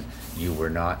 and you were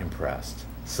not impressed.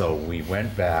 So we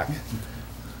went back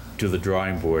to the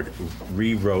drawing board,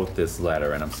 rewrote this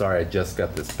letter, and I'm sorry I just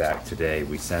got this back today.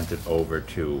 We sent it over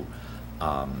to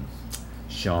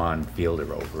Sean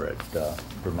Fielder over at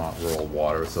Vermont Rural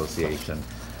Water Association.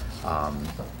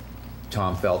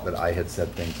 Tom felt that I had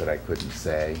said things that I couldn't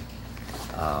say,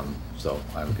 so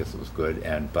I guess it was good.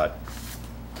 But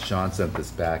Sean sent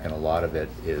this back, and a lot of it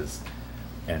is,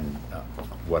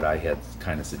 what I had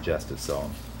kind of suggested.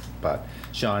 But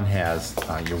Sean has,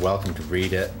 you're welcome to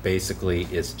read it. Basically,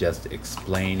 it's just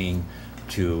explaining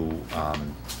to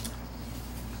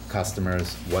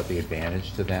customers what the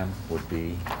advantage to them would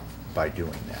be by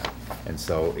doing that. And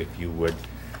so if you would,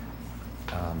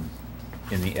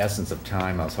 in the essence of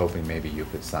time, I was hoping maybe you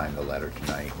could sign the letter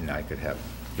tonight and I could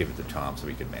give it to Tom so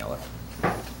we could mail it.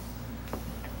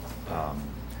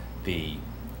 The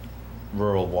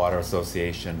Rural Water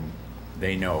Association,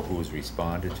 they know who's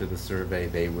responded to the survey.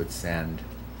 They would send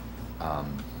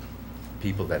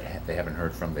people that they haven't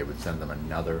heard from, they would send them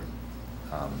another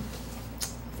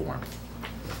form.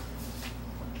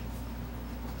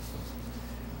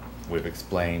 We've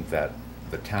explained that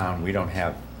the town, we don't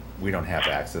have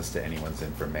access to anyone's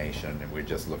information, and we're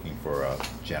just looking for a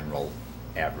general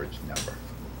average number.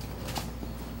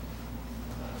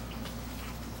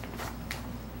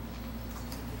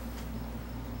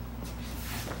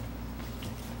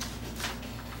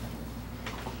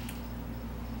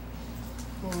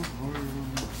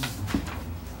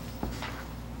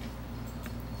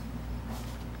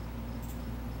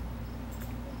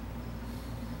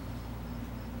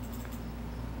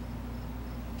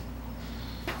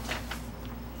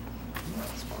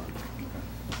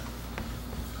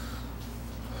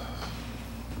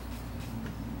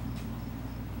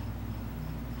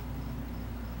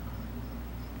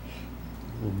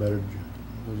 A little better,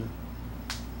 was it?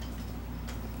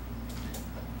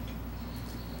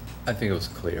 I think it was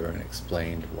clear and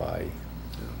explained why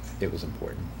it was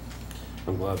important.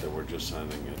 I'm glad that we're just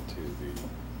sending it to the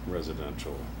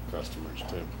residential customers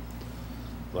too.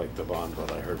 Like the bond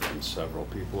vote, I heard from several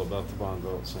people about the bond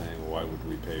vote saying, why would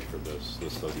we pay for this?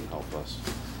 This doesn't help us.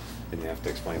 And you have to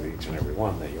explain to each and every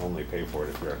one that you only pay for it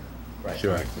if you're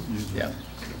Sure. connected. Yeah.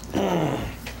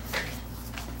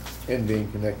 And being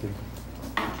connected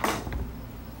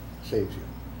saves you.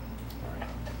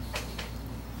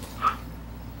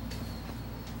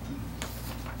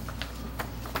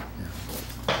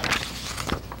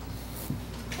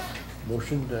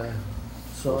 Motion to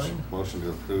sign? Motion to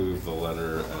approve the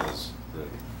letter as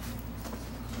written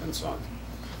and signed.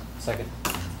 Second?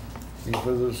 Any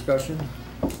further discussion?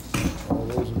 All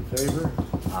those in favor?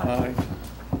 Aye.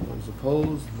 Those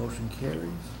opposed, motion carries.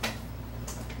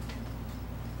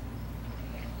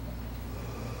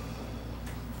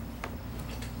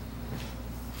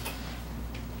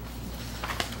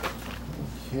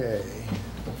 Okay,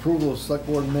 approval of select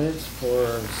board minutes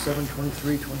for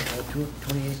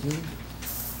 7/23/2018.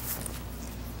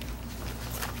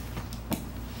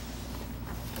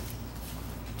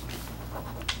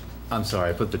 I'm sorry,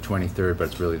 I put the 23rd, but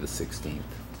it's really the 16th.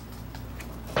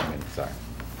 Sorry.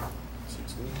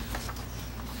 16.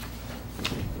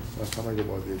 Last time I did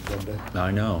one, the agenda.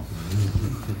 I know.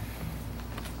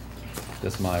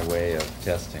 Just my way of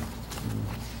testing.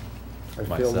 I failed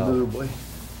Myself. miserably.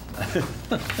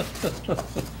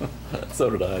 So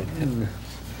did I.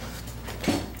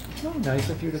 Oh, nice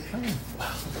of you to come.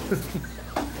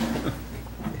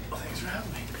 Thanks for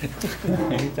having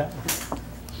me. Anytime.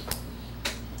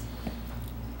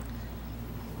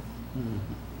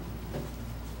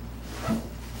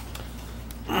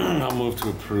 I'll move to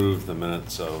approve the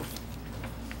minutes of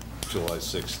July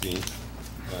 16th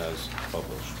as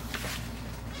published.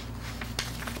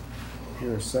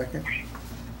 Here a second.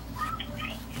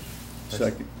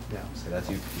 Second. Yeah, so that's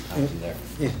you commenting there.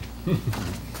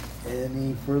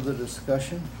 Any further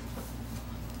discussion?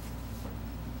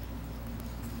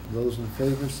 Those in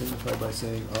favor signify by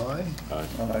saying aye. Aye.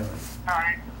 Aye.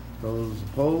 Aye. Those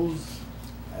opposed,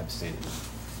 Abstaining.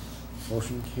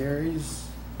 motion carries.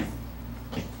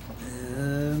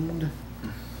 And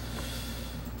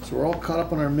so we're all caught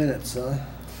up on our minutes, huh?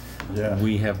 Yeah.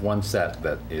 We have one set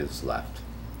that is left,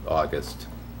 August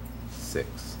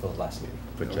 6th, The last meeting.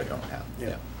 which I don't have.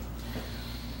 Yeah.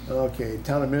 Okay,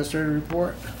 town administrator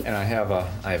report? And I have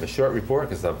a short report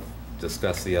because I've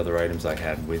discussed the other items I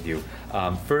had with you.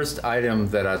 First item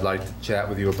that I'd like to chat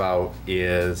with you about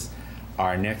is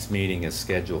our next meeting is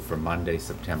scheduled for Monday,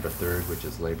 September 3rd, which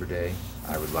is Labor Day.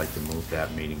 I would like to move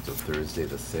that meeting to Thursday,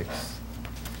 the 6th,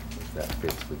 if that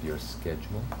fits with your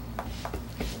schedule.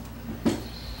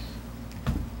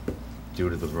 Due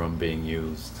to the room being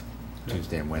used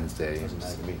Tuesday and Wednesday. Doesn't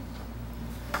matter to me.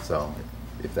 So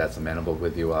if that's amenable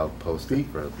with you, I'll post it Pete?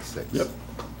 for the 6th. Yep.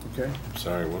 Okay.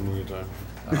 Sorry, when were you talking?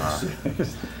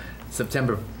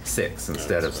 September 6th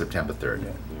instead of that's fine. September 3rd,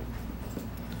 Yeah.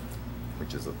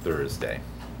 which is a Thursday.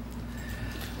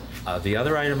 The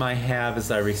other item I have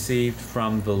is I received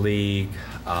from the league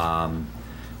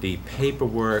the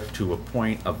paperwork to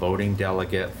appoint a voting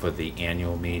delegate for the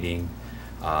annual meeting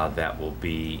that will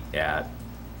be at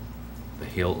the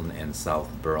Hilton in South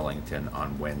Burlington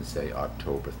on Wednesday,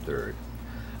 October 3rd.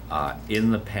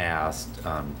 In the past,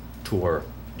 Tor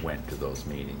went to those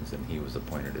meetings and he was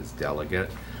appointed as delegate.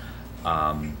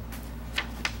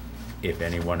 If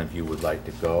any one of you would like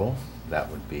to go, that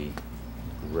would be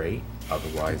great.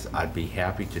 Otherwise, I'd be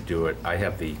happy to do it. I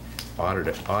have the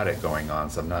audit going on,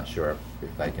 so I'm not sure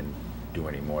if I can do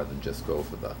any more than just go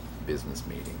for the business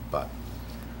meeting, but.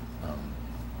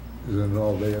 Is it an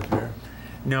all day up here?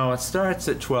 No, it starts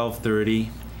at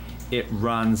 12:30. It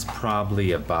runs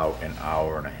probably about an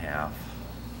hour and a half.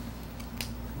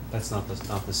 That's not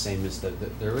the same as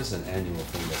there is an annual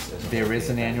thing that's. There is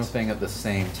an annual thing at the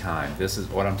same time. This is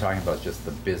what I'm talking about, just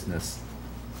the business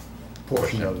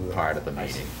portion of the- part of the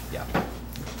meeting, yeah.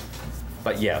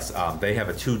 But yes, they have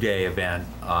a 2-day event,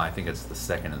 I think it's the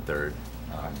 2nd and 3rd,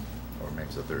 or maybe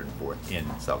it's the 3rd and 4th in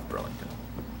South Burlington.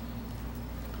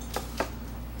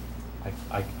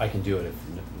 I can do it if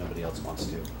nobody else wants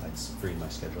to. It's free in my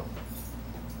schedule.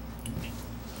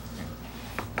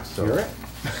 So- You're it?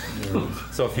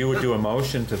 So if you would do a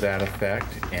motion to that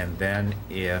effect, and then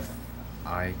if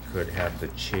I could have the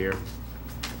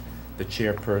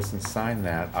chairperson sign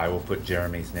that, I will put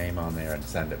Jeremy's name on there and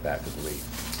send it back to the league.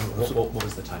 What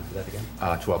was the time for that again?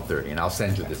 12:30, and I'll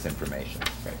send you this information.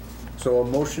 So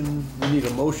we need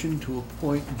a motion to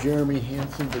appoint Jeremy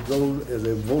Hansen to go as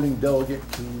a voting delegate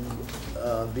to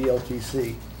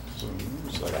VLTC. So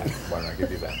why don't I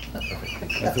give you that?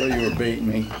 I thought you were baiting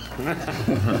me.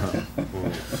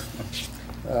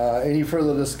 Any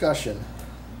further discussion?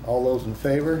 All those in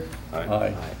favor?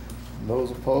 Aye. Those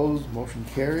opposed, motion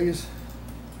carries.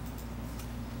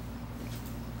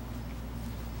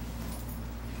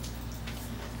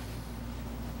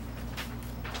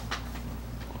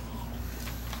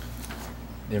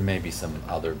 There may be some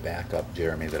other backup,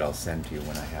 Jeremy, that I'll send to you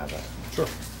when I have it. Sure.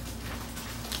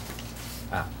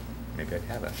 Maybe I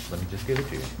have it. Let me just give it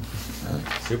to you.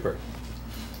 Super.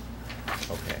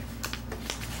 Okay.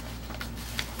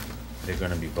 They're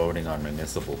gonna be voting on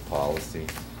municipal policy.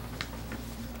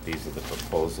 These are the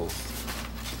proposals.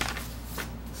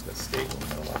 It's got state in the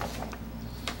middle of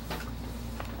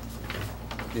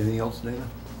it. Anything else, Dana?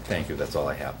 Thank you, that's all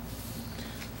I have.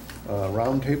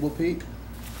 Roundtable, Pete?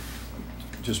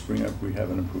 Just bring up, we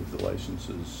haven't approved the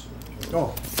licenses.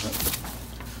 Oh.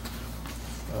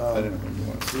 I didn't know you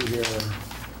wanted to. See here.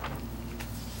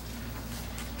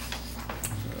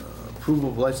 Approval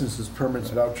of licenses, permits,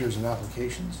 vouchers, and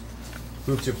applications.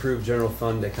 Move to approve general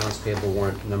fund accounts payable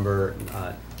warrant number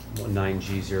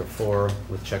 19G04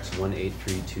 with checks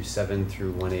 18327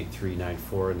 through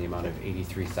 18394 in the amount of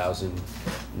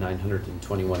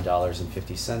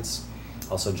 $83,921.50.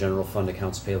 Also, general fund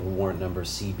accounts payable warrant number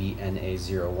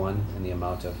CBNA01 in the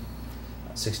amount of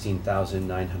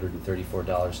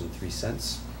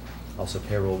 $16,934.03. Also,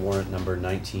 payroll warrant number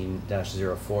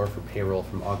 19-04 for payroll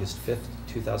from August 5th,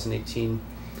 2018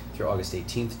 through August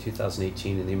 18th,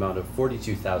 2018 in the amount of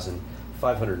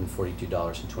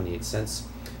 $542.28.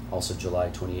 Also July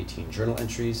 2018 journal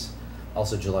entries.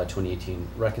 Also July 2018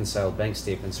 reconciled bank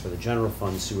statements for the General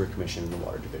Fund, Sewer Commission, and the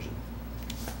Water Division.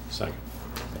 Second.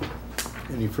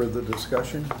 Any further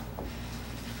discussion?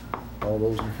 All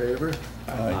those in favor?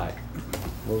 Aye.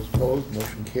 Those opposed,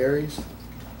 motion carries.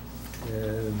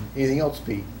 And anything else,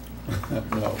 Pete?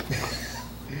 No.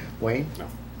 Wayne? No.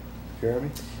 Jeremy?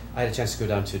 I had a chance to go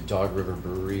down to Dog River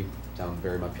Brewery down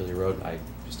Barry Montpelier Road.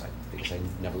 Because I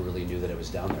never really knew that it was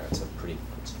down there. It's a pretty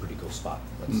cool spot.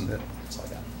 That's all I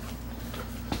got.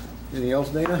 Anything else,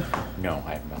 Dana? No,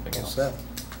 I have nothing All else. set.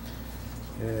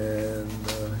 And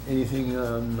anything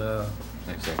on,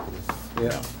 Executive.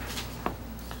 yeah?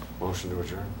 Motion to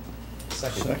adjourn.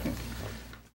 Second. Second.